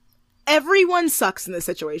 everyone sucks in this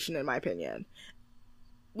situation, in my opinion.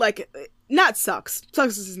 Like, not sucks.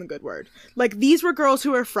 Sucks isn't a good word. Like, these were girls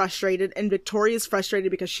who were frustrated, and Victoria's frustrated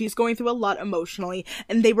because she's going through a lot emotionally,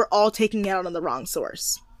 and they were all taking it out on the wrong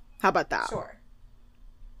source. How about that? Sure.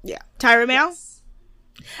 Yeah. Tyra Mail? Yes.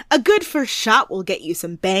 A good first shot will get you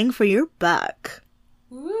some bang for your buck.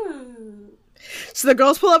 Ooh. So the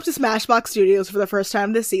girls pull up to Smashbox Studios for the first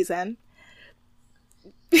time this season.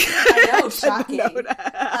 I know, shocking.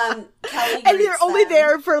 Kelly and they're only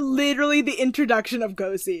there for literally the introduction of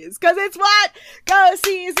Go Sees, because it's what? Go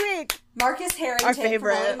Sees Week! Marcus Harrington from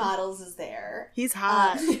LA Models is there. He's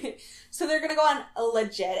hot. So they're gonna go on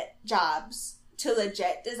legit jobs to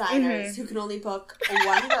legit designers who can only book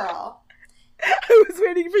one girl. I was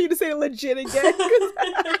waiting for you to say legit again.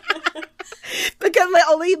 Because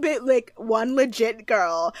only one legit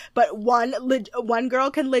girl, but one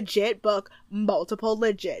girl can legit book multiple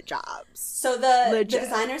legit jobs. So the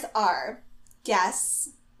designers are Guess,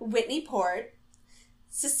 Whitney Port,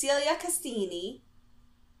 Cecilia Castini,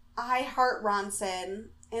 I Heart Ronson,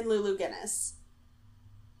 and Lulu Guinness.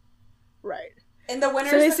 Right. And the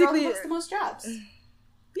winner is the girl who books the most jobs.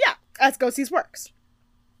 Yeah, as Go Sees works.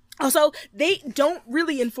 Also, they don't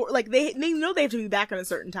really enforce, they know they have to be back on a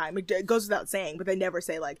certain time. It goes without saying, but they never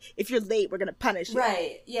say, if you're late, we're going to punish you.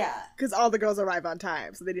 Right, yeah. Because all the girls arrive on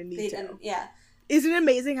time, so they didn't need to. Yeah. Isn't it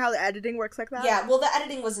amazing how the editing works like that? Yeah, well, the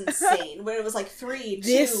editing was insane. When it was 3,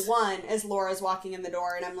 2, 1 as Laura's walking in the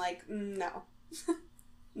door, and I'm like, no.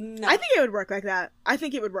 No. I think it would work like that.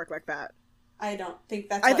 I don't think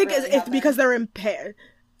that's what really it's because they're impaired.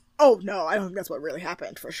 Oh, no, I don't think that's what really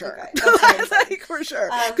happened, for sure. Okay, for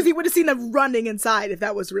sure. Because he would have seen them running inside if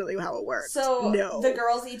that was really how it worked. So, the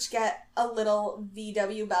girls each get a little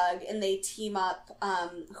VW bug, and they team up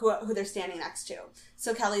who they're standing next to.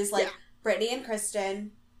 So, Kelly's Brittany and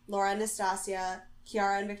Kristen, Laura and Nastasia,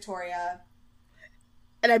 Kiara and Victoria.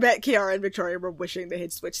 And I bet Kiara and Victoria were wishing they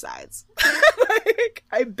had switched sides.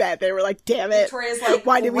 I bet they were like, damn it. Victoria's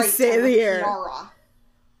why did we sit here? Kiara.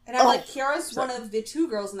 And I'm Kiara's one of the 2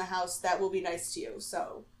 girls in the house that will be nice to you,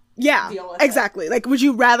 so. deal with exactly. Like, would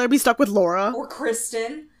you rather be stuck with Laura or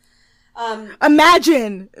Kristen?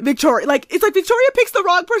 Imagine Victoria. Like, it's like Victoria picks the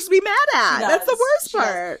wrong person to be mad at. That's the worst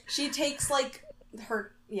part. She takes like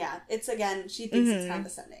her. Yeah, it's again. She thinks it's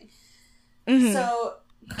condescending. So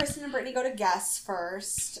Kristen and Brittany go to guess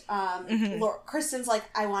first. Kristen's like,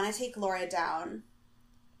 I want to take Laura down.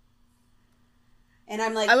 And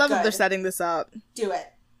I'm like, I love that they're setting this up. Do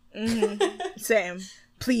it. Same.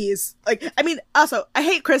 Please. Like, I mean, also, I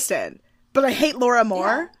hate Kristen, but I hate Laura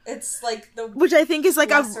more. Yeah, it's like which I think is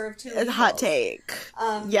like a hot evils. Take.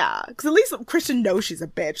 Yeah. Because at least Kristen knows she's a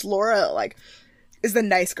bitch. Laura, like, is the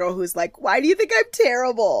nice girl who's like, why do you think I'm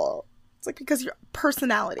terrible? It's like, because your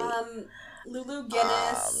personality. Lulu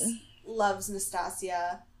Guinness loves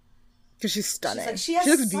Nastasia. Because she's stunning. She's like, she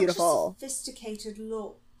looks beautiful. Such a sophisticated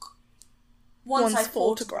look. Once I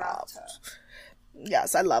photographed her.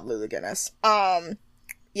 Yes, I love Lulu Guinness.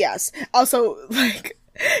 Yes. Also, like,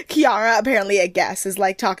 Kiara, apparently, I guess, is,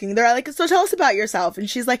 like, talking. They're like, so tell us about yourself. And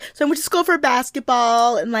she's like, so I went to school for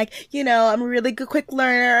basketball, and, like, you know, I'm a really good quick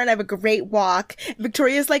learner, and I have a great walk. And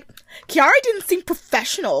Victoria's like, Kiara didn't seem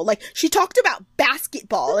professional. Like, she talked about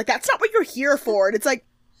basketball. Like, that's not what you're here for. And it's like,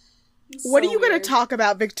 what are you going to talk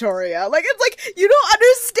about, Victoria? Like, it's like, you don't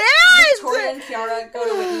understand! Victoria and Kiara go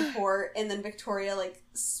to Whitney Port, and then Victoria, like,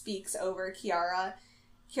 speaks over Kiara.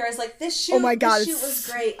 Kiara's like, this shoot was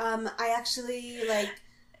great. I actually, like,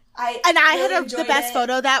 I really had enjoyed the best it.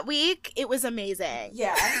 photo that week. It was amazing.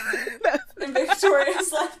 Yeah. And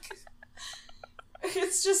Victoria's like,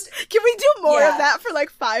 it's just... Can we do more of that for, like,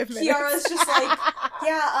 5 minutes? Kiara's just like,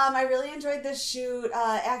 I really enjoyed this shoot.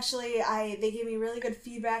 Actually, they gave me really good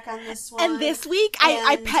feedback on this one. And this week,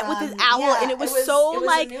 I pet with this owl, and it was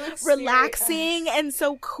like, relaxing and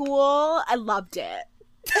so cool. I loved it.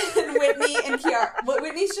 And Whitney and Kiara, but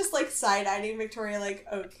Whitney's just like side-eyeing Victoria like,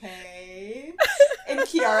 okay. And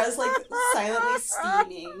Kiara's like silently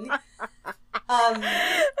steaming. But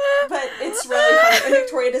it's really funny. And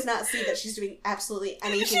Victoria does not see that she's doing absolutely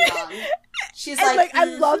anything wrong. She's like, I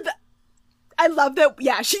love that,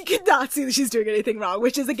 yeah, she could not see that she's doing anything wrong,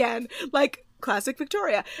 which is, again, like, classic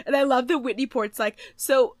Victoria. And I love that Whitney Port's like,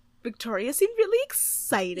 so Victoria seemed really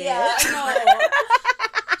excited. Yeah, I know.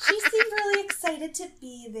 She seemed really excited to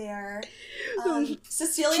be there.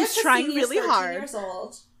 Cecilia She's trying really hard. Years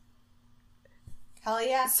old. Hell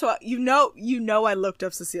yeah. So you know I looked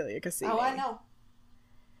up Cecilia Cassini. Oh, I know.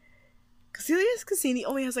 Cecilia Cassini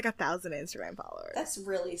only has like 1,000 Instagram followers. That's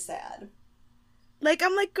really sad. Like,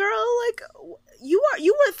 I'm like, girl, like, you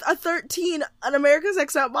were a 13 an America's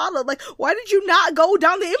Next Top Model. Like, why did you not go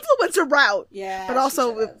down the influencer route? Yeah. But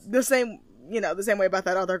also the same way about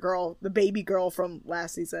that other girl, the baby girl from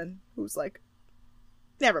last season, who's like,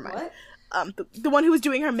 never mind. What? The one who was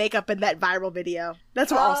doing her makeup in that viral video.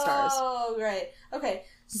 That's what All Stars. Oh, right. Okay.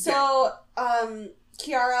 So,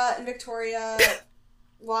 Kiara and Victoria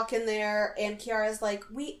walk in there, and Kiara's like,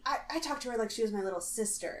 I talked to her like she was my little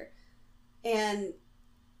sister.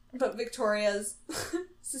 But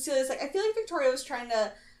Cecilia's like, I feel like Victoria was trying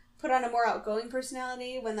to put on a more outgoing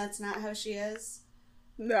personality when that's not how she is.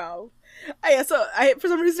 No. I for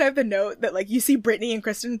some reason I have the note that, like, you see Brittany and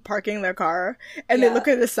Kristen parking their car, and they look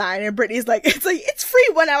at the sign, and Brittany's like, it's free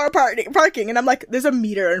 1 hour parking, and I'm like, there's a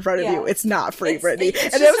meter in front of you. It's not free, Brittany.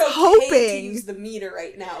 It's and I was hoping to use the meter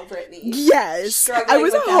right now, Brittany. Yes. I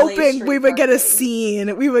was hoping we would get a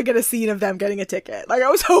scene. We would get a scene of them getting a ticket. Like,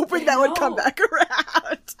 I was hoping that would come back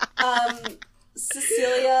around.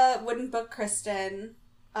 Cecilia wouldn't book Kristen.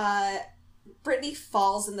 Brittany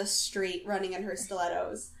falls in the street running in her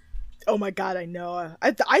stilettos. Oh my god, I know.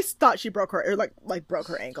 I thought she broke her, or like broke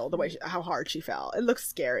her ankle, the way how hard she fell. It looks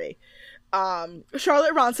scary.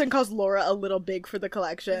 Charlotte Ronson calls Laura a little big for the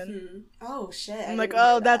collection. Mm-hmm. Oh shit! I'm like,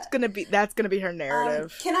 oh, that's gonna be her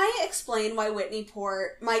narrative. Can I explain why Whitney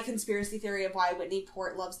Port? My conspiracy theory of why Whitney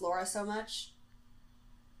Port loves Laura so much.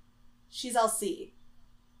 She's LC.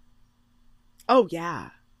 Oh yeah.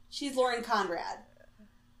 She's Lauren Conrad.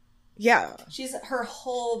 Yeah. She's her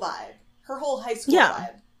whole vibe. Her whole high school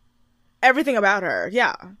vibe. Everything about her.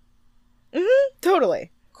 Yeah. Mm-hmm.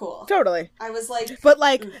 Totally. Cool. Totally. I was like... But,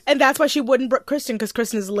 like, and that's why she wouldn't book Kristen, because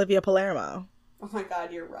Kristen is Olivia Palermo. Oh my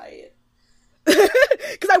god, you're right.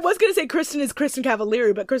 Because I was going to say Kristen is Kristen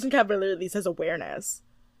Cavallari, but Kristen Cavallari at least has awareness.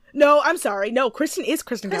 No, I'm sorry. No, Kristen is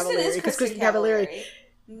Kristen Cavallari. Because Kristen Cavallari...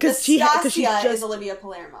 Because she's just... Olivia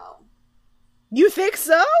Palermo. You think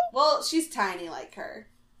so? Well, she's tiny like her.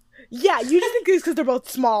 Yeah, you just think it's because they're both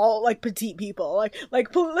small, like, petite people.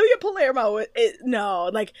 Like Olivia Palermo,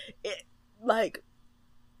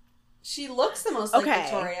 she looks the most like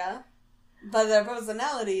Victoria, but their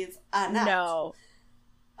personalities are not. No.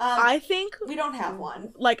 I think we don't have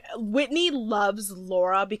one. Like, Whitney loves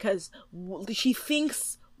Laura because she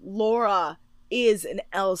thinks Laura is an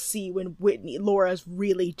LC when Laura's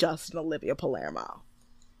really just an Olivia Palermo.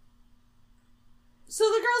 So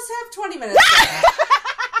the girls have 20 minutes.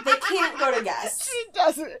 They can't go to guess. She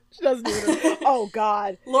doesn't even. Oh,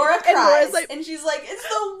 God. Laura cries, and she's like, it's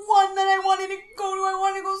the one that I wanted to go to. I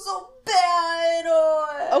want to go so bad.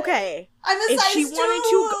 Oh. Okay. I'm a size 2.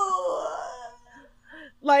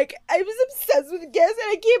 Like, I was obsessed with Guess,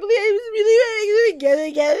 and I can't believe I was really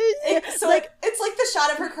getting it. So, like, it's like the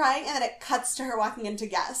shot of her crying, and then it cuts to her walking into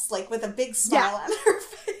Guess, like, with a big smile on her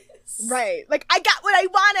face. Right. Like, I got what I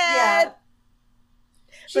wanted! Yeah.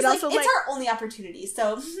 She's but like, also, it's our only opportunity,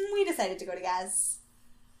 so we decided to go to Guess.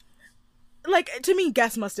 Like, to me,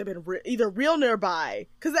 Guess must have been either real nearby,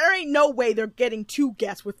 because there ain't no way they're getting to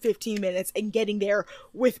Guess with 15 minutes and getting there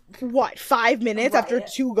with, 5 minutes after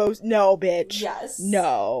 2 goes? No, bitch. Yes.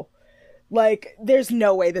 No. Like, there's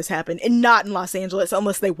no way this happened, and not in Los Angeles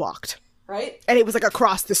unless they walked. Right? And it was, like,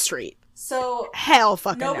 across the street. So, hell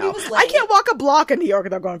fucking nobody no. was late. I can't walk a block in New York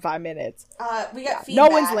without going 5 minutes. We got feedback. No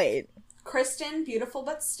one's late. Kristen, beautiful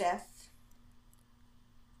but stiff.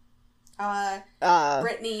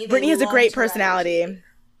 Brittany has a great personality.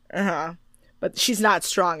 But she's not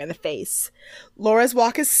strong in the face. Laura's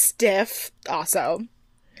walk is stiff, also.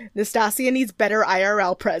 Nastasia needs better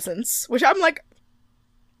IRL presence, which I'm like,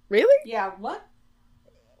 really? Yeah, what?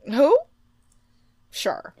 Who?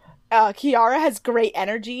 Sure. Kiara has great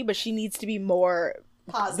energy, but she needs to be more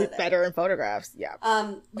positive, better in photographs. Yeah.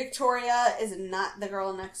 Victoria is not the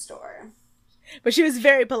girl next door, but she was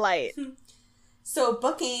very polite. So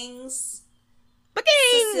bookings.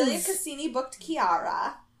 Cecilia Cassini booked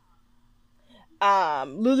Kiara.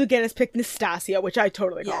 Lulu Guinness picked Nastasia, which I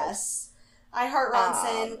totally called. Yes. I Heart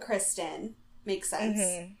Ronson, Kristen. Makes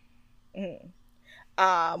sense.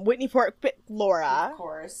 Whitney Port picked Laura. Of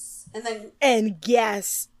course. And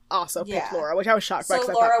Guess also picked Laura, which I was shocked by.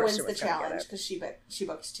 So Laura wins the challenge because she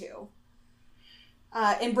booked 2.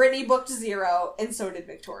 And Brittany booked 0, and so did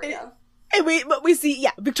Victoria. And we see,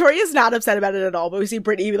 Victoria's not upset about it at all, but we see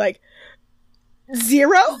Brittany like,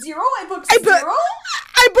 0? 0? I booked 0?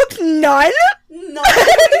 I booked none? None?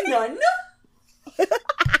 And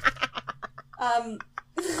I'm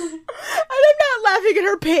not laughing at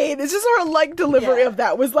her pain. It's just her, like, delivery of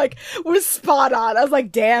that was spot on. I was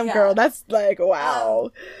like, damn, girl, that's, like,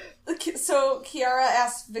 wow. So Kiara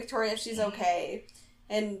asked Victoria if she's okay,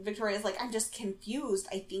 and Victoria's like, I'm just confused.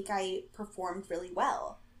 I think I performed really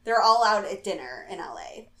well. They're all out at dinner in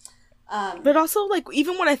LA. But also, like,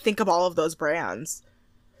 even when I think of all of those brands,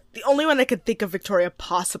 the only one I could think of Victoria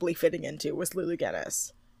possibly fitting into was Lulu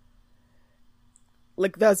Guinness.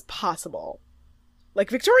 Like, that's possible. Like,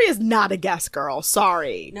 Victoria's not a Guess girl.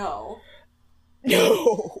 Sorry. No.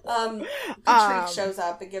 Patrick shows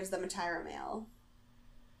up and gives them a Tyra mail.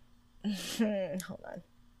 Hold on.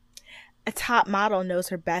 A top model knows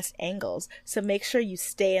her best angles, so make sure you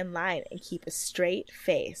stay in line and keep a straight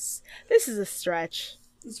face. This is a stretch.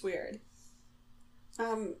 It's weird.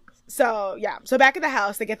 So back at the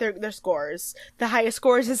house, they get their scores. The highest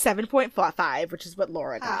scores is 7.5, which is what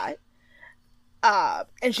Laura got.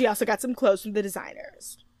 And she also got some clothes from the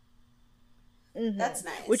designers. That's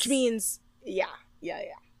nice. Which means, yeah.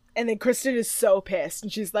 And then Kristen is so pissed,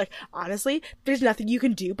 and she's like, honestly, there's nothing you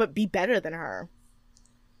can do but be better than her.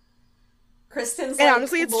 Kristen's and like,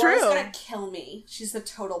 honestly, it's Laura's true. Gonna kill me. She's the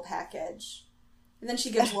total package. And then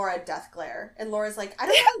she gives Laura a death glare. And Laura's like, I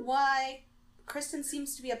don't know why Kristen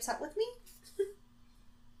seems to be upset with me.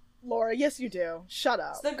 Laura, yes you do. Shut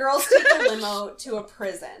up. So the girls take the limo to a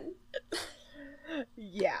prison.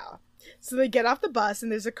 Yeah. So they get off the bus,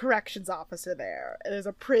 and there's a corrections officer there, and there's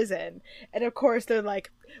a prison, and of course they're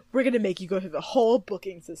like, we're gonna make you go through the whole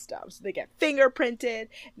booking system. So they get fingerprinted,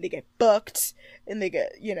 and they get booked, and they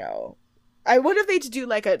get, I wonder if they do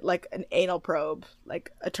like an anal probe,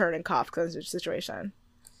 like a turn and cough situation.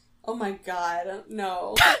 Oh my god,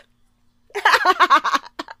 no.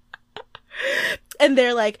 And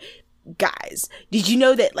they're like, guys, did you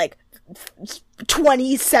know that like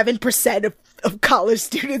 27% of college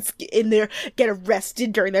students in there get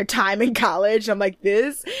arrested during their time in college? I'm like,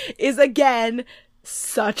 this is again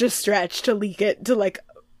such a stretch to link it to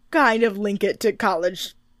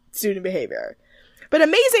college student behavior. But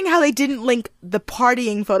amazing how they didn't link the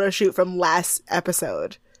partying photo shoot from last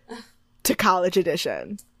episode to college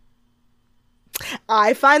edition.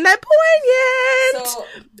 I find that poignant. So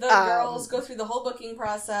the girls go through the whole booking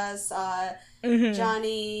process. Mm-hmm.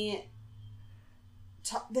 Johnny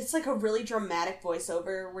It's like a really dramatic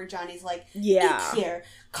voiceover where Johnny's like, Yeah. "Look here,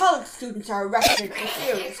 college students are arrested for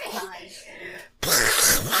serious crimes."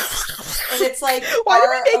 And it's like, why do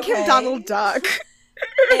we make him Donald Duck?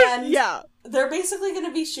 And yeah. they're basically going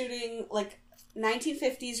to be shooting like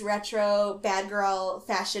 1950s retro bad girl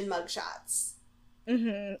fashion mugshots.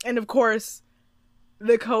 Mm-hmm. And of course,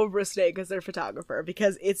 the Cobra Snake is their photographer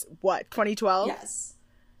because it's what, 2012? Yes.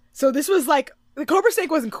 So this was like, the Cobra Snake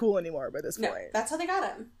wasn't cool anymore by this point. No, that's how they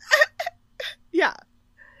got him. Yeah.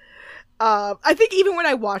 I think even when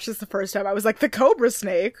I watched this the first time, I was like, the Cobra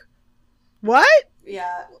Snake? What?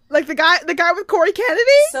 Yeah. Like the guy with Corey Kennedy?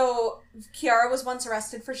 So Kiara was once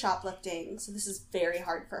arrested for shoplifting, so this is very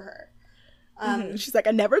hard for her. She's like,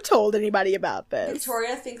 I never told anybody about this.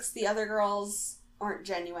 Victoria thinks the other girls aren't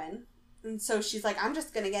genuine, and so she's like, I'm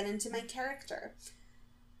just gonna get into my character.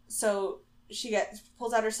 So she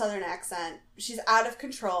pulls out her southern accent. She's out of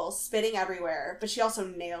control, spitting everywhere, but she also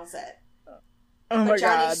nails it. Oh my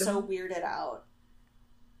Johnny's god. so weirded out.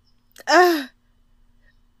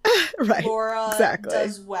 Right. Laura exactly.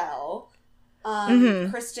 does well.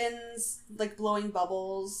 Kristen's like blowing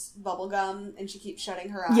bubble gum, and she keeps shutting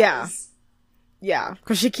her eyes. Yeah,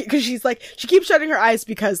 because she keeps shutting her eyes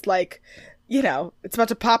because, like, you know, it's about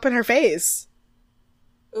to pop in her face.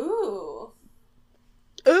 Ooh.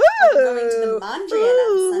 Ooh. I'm going to the Mondrian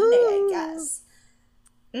on Sunday, I guess.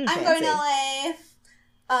 I'm fancy. going to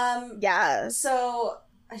LA. Yeah. So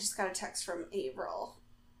I just got a text from April.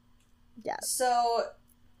 Yeah. So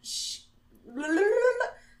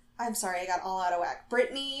I'm sorry, I got all out of whack.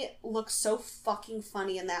 Brittany looks so fucking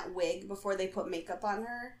funny in that wig before they put makeup on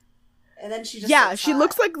her. And then she just she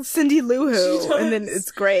looks like Cindy Lou Who, and then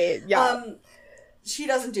it's great. Yeah. She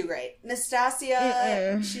doesn't do great.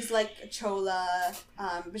 Nastasia, she's like a chola,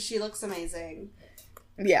 but she looks amazing.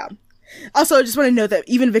 Yeah. Also, I just want to note that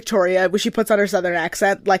even Victoria, when she puts on her southern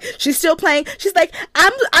accent, like, she's still playing. She's like, I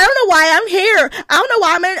don't know why I'm here. I don't know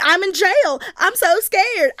why I'm in jail. I'm so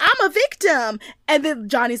scared. I'm a victim. And then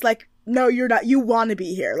Johnny's like, no, you're not. You want to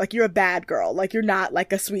be here. Like, you're a bad girl. Like, you're not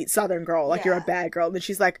like a sweet southern girl. Like, you're a bad girl. And then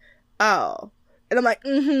she's like, oh. And I'm like,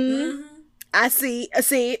 I see,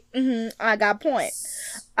 I got a point.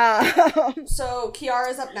 So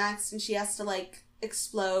Kiara's up next, and she has to, like,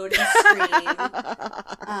 explode and scream. What?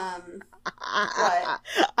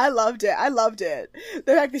 I loved it.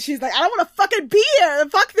 The fact that she's like, I don't want to fucking be here.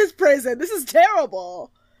 Fuck this prison. This is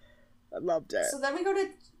terrible. I loved it. So then we go to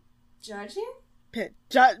judging?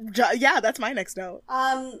 Yeah, that's my next note.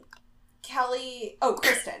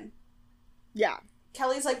 Kristen. Yeah.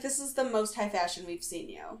 Kelly's like, this is the most high fashion we've seen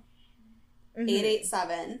you.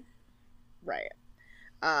 887. Right.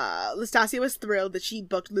 Nastasia was thrilled that she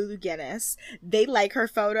booked Lulu Guinness. They like her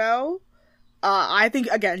photo. I think,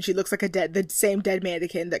 again, she looks like the same dead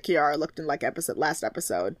mannequin that Kiara looked in last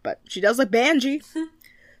episode, but she does look Banji.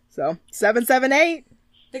 So, 778.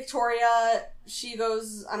 Victoria, she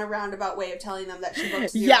goes on a roundabout way of telling them that she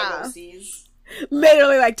booked 0 go-sees.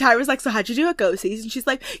 Literally, like, Tyra's like, so how'd you do at go-sees? And she's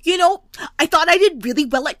like, you know, I thought I did really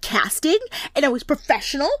well at casting, and I was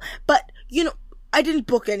professional, but, you know, I didn't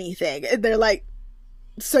book anything. And they're like,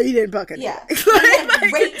 so you didn't book anything. Yeah. I had a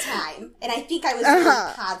great time, and I think I was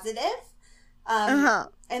really positive.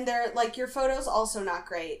 And they're like, your photo's also not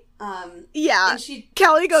great. Yeah. And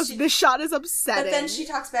Kelly goes, this shot is upsetting. But then she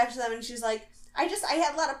talks back to them, and she's like, I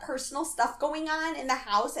had a lot of personal stuff going on in the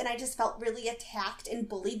house, and I just felt really attacked and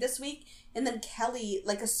bullied this week. And then Kelly,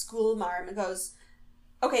 like a school marm, goes,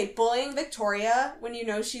 okay, bullying Victoria when you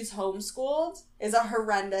know she's homeschooled is a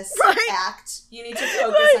horrendous act. You need to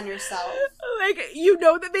focus on yourself. Like, you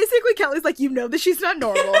know that basically Kelly's like, you know that she's not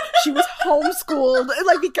normal. She was homeschooled.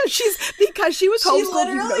 Like, because she was homeschooled,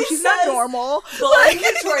 you know she's not normal. Bullying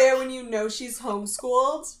Victoria when you know she's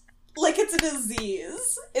homeschooled, like it's a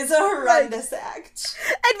disease, is a horrendous act.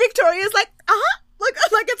 And Victoria's like, Like,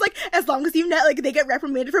 it's like, as long as you know, like, they get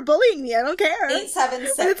reprimanded for bullying me, I don't care.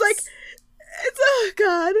 876. And it's like, oh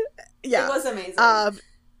god. Yeah. It was amazing.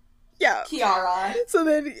 Yeah. Kiara. So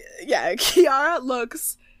then, Kiara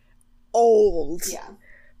looks old. Yeah.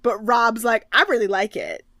 But Rob's like, I really like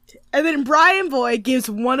it. And then Brian Boy gives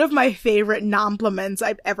one of my favorite compliments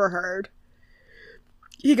I've ever heard.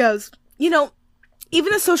 He goes, you know,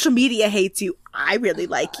 even the social media hates you, I really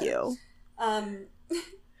like you.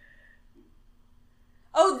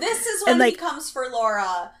 Oh, this is when he comes for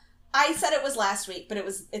Laura. I said it was last week, but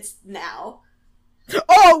it's now.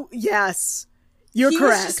 Oh, yes. You're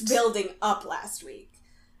correct. He was just building up last week.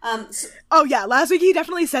 Oh, yeah. Last week he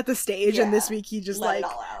definitely set the stage, and this week he just let it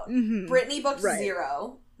all out. Brittany booked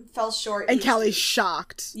 0. Fell short. And Kelly's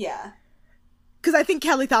shocked. Yeah. Because I think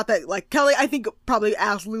Kelly thought that, like, Kelly, I think, probably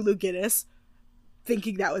asked Lulu Guinness,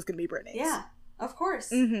 thinking that was going to be Brittany's. Yeah, of course.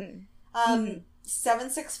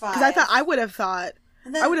 765. Because I would have thought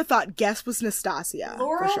Guess was Nastasia.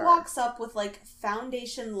 Laura for sure. walks up with, like,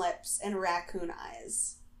 foundation lips and raccoon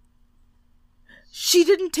eyes. She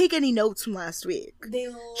didn't take any notes from last week.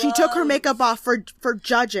 She took her makeup off for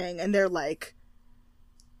judging, and they're like...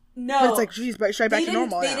 No. But it's like, she's right back to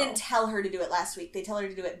normal They now. didn't tell her to do it last week. They tell her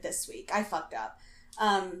to do it this week. I fucked up.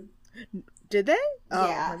 Did they? Oh,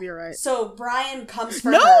 yeah. maybe you're right. So Brian comes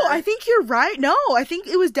for her. No, I think you're right. No, I think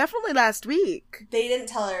it was definitely last week. They didn't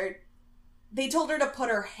tell her. They told her to put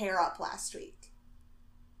her hair up last week.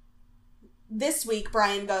 This week,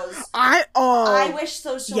 Brian goes, I wish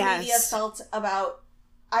social media felt about...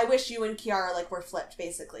 I wish you and Kiara, like, were flipped,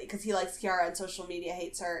 basically. Because he likes Kiara and social media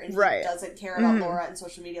hates her. And he doesn't care about Laura and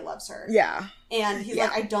social media loves her. Yeah. And he's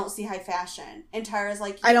like, I don't see high fashion. And Tyra's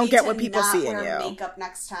like, I don't get what people see in you. wear makeup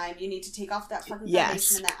next time. You need to take off that fucking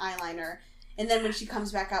foundation and that eyeliner. And then when she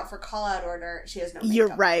comes back out for call-out order, she has no makeup.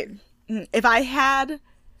 You're right. If I had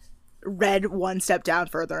read one step down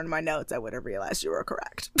further in my notes, I would have realized you were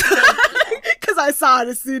correct. Because I saw it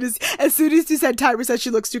as soon as you said, Tyra said she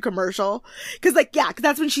looks too commercial. Because, like, yeah, because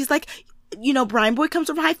that's when she's like, you know, Brian Boy comes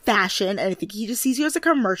from high fashion, and I think he just sees you as a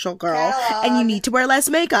commercial girl, and you need to wear less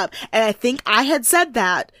makeup. And I think I had said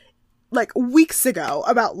that, like, weeks ago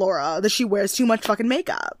about Laura, that she wears too much fucking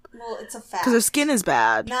makeup. Well, it's a fact. Because her skin is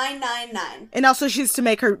bad. 999. And also she's to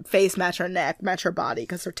make her face match her neck, match her body,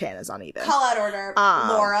 because her tan is uneven. Call out order.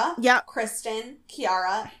 Laura, Kristen,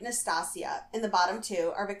 Kiara, Nastasia. And the bottom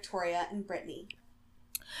two are Victoria and Brittany.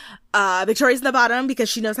 Victoria's in the bottom because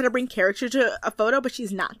she knows how to bring character to a photo, but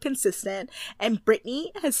she's not consistent. And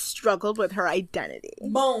Brittany has struggled with her identity.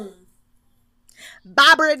 Boom.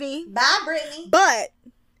 Bye, Brittany. Bye, Brittany. But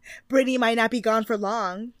Brittany might not be gone for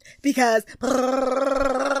long because the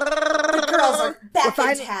girls are back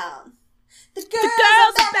in town. The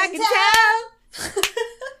girls are back in town.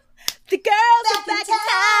 The girls are back in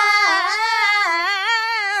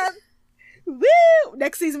town. Woo!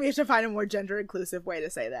 Next season we have to find a more gender inclusive way to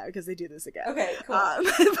say that because they do this again. Okay, cool.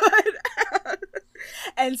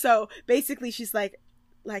 And so basically she's like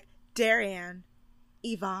Darian,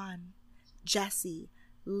 Yvonne, Jessie,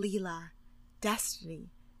 Leela, Destiny,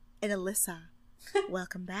 and Alyssa,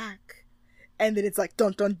 welcome back. And then it's like,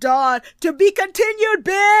 dun dun dun, to be continued,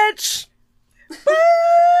 bitch!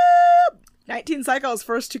 Boop! 19 cycles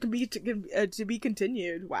first to be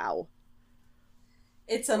continued. Wow.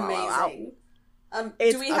 It's amazing. Wow.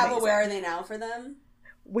 It's do we have amazing. a Where Are They Now for them?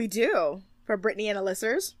 We do. For Brittany and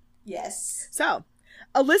Alyssa's. Yes. So,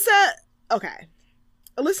 Alyssa's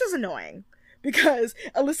annoying. Because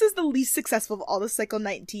Alyssa's the least successful of all the Cycle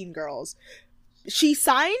 19 girls. She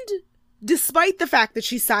signed, despite the fact that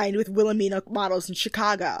she signed with Wilhelmina Models in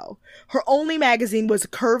Chicago. Her only magazine was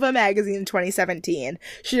Curva magazine in 2017.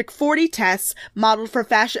 She took 40 tests, modeled for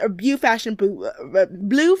Blue Fashion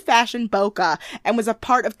Boca, and was a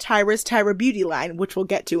part of Tyra's Tyra Beauty line, which we'll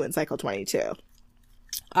get to in Cycle 22.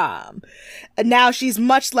 And now she's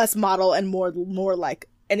much less model and more like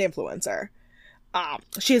an influencer.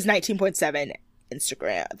 She has 19.7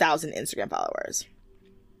 thousand Instagram followers.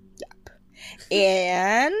 Yep.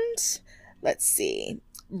 And let's see.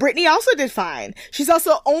 Brittany also did fine. She's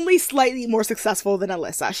also only slightly more successful than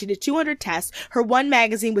Alyssa. She did 200 tests. Her one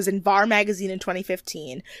magazine was in VAR magazine in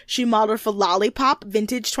 2015. She modeled for Lollipop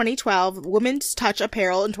Vintage 2012, Women's Touch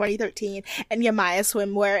Apparel in 2013, and Yamaya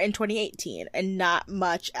Swimwear in 2018. And not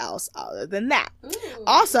much else other than that. Ooh.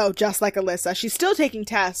 Also, just like Alyssa, she's still taking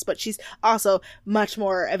tests, but she's also much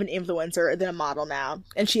more of an influencer than a model now.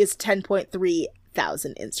 And she has 10.3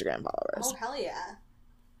 thousand Instagram followers. Oh, hell yeah.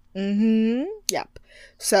 Mm-hmm. Yep.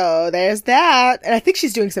 So there's that. And I think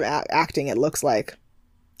she's doing some acting, it looks like.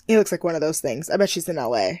 It looks like one of those things. I bet she's in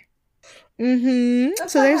LA. Mm-hmm.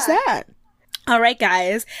 So there's that. All right,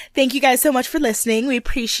 guys. Thank you guys so much for listening. We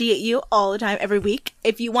appreciate you all the time, every week.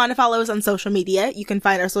 If you want to follow us on social media, you can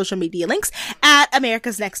find our social media links at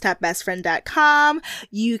americasnexttopbestfriend.com.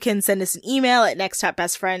 You can send us an email at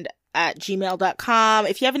nexttopbestfriend@gmail.com.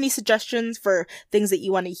 If you have any suggestions for things that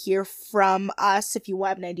you want to hear from us, if you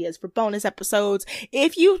have any ideas for bonus episodes,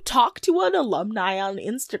 if you talk to an alumni on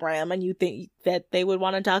Instagram and you think that they would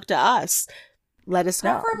want to talk to us, let us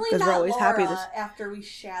know. Preferably not we're always Laura happy after we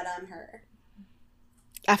shat on her.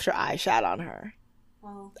 After I shat on her.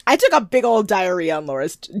 Well, I took a big old diarrhea on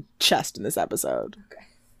Laura's chest in this episode. Okay.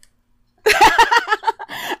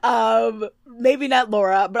 Maybe not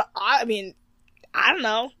Laura, but I mean, I don't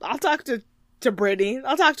know. I'll talk to Brittany.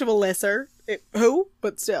 I'll talk to Alyssa. Who?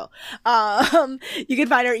 But still. You can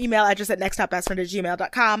find our email address at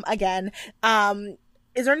nexttopbestfriend@gmail.com. Again,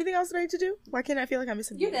 is there anything else that I need to do? Why can't I feel like I'm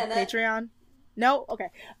missing you did Patreon? No? Okay.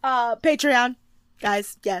 Patreon.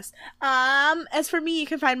 Guys, yes. As for me, you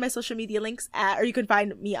can find my social media links or you can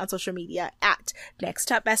find me on social media at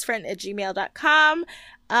nexttopbestfriend@gmail.com. You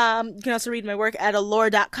can also read my work at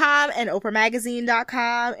allure.com and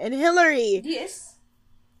oprahmagazine.com. And Hillary. Yes.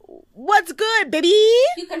 What's good, baby?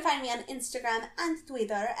 You can find me on Instagram and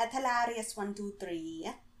Twitter at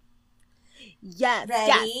hilarious123. Yes.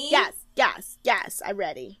 Ready? Yes. I'm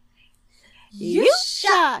ready. You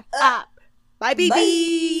shut up. Bye,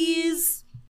 babies.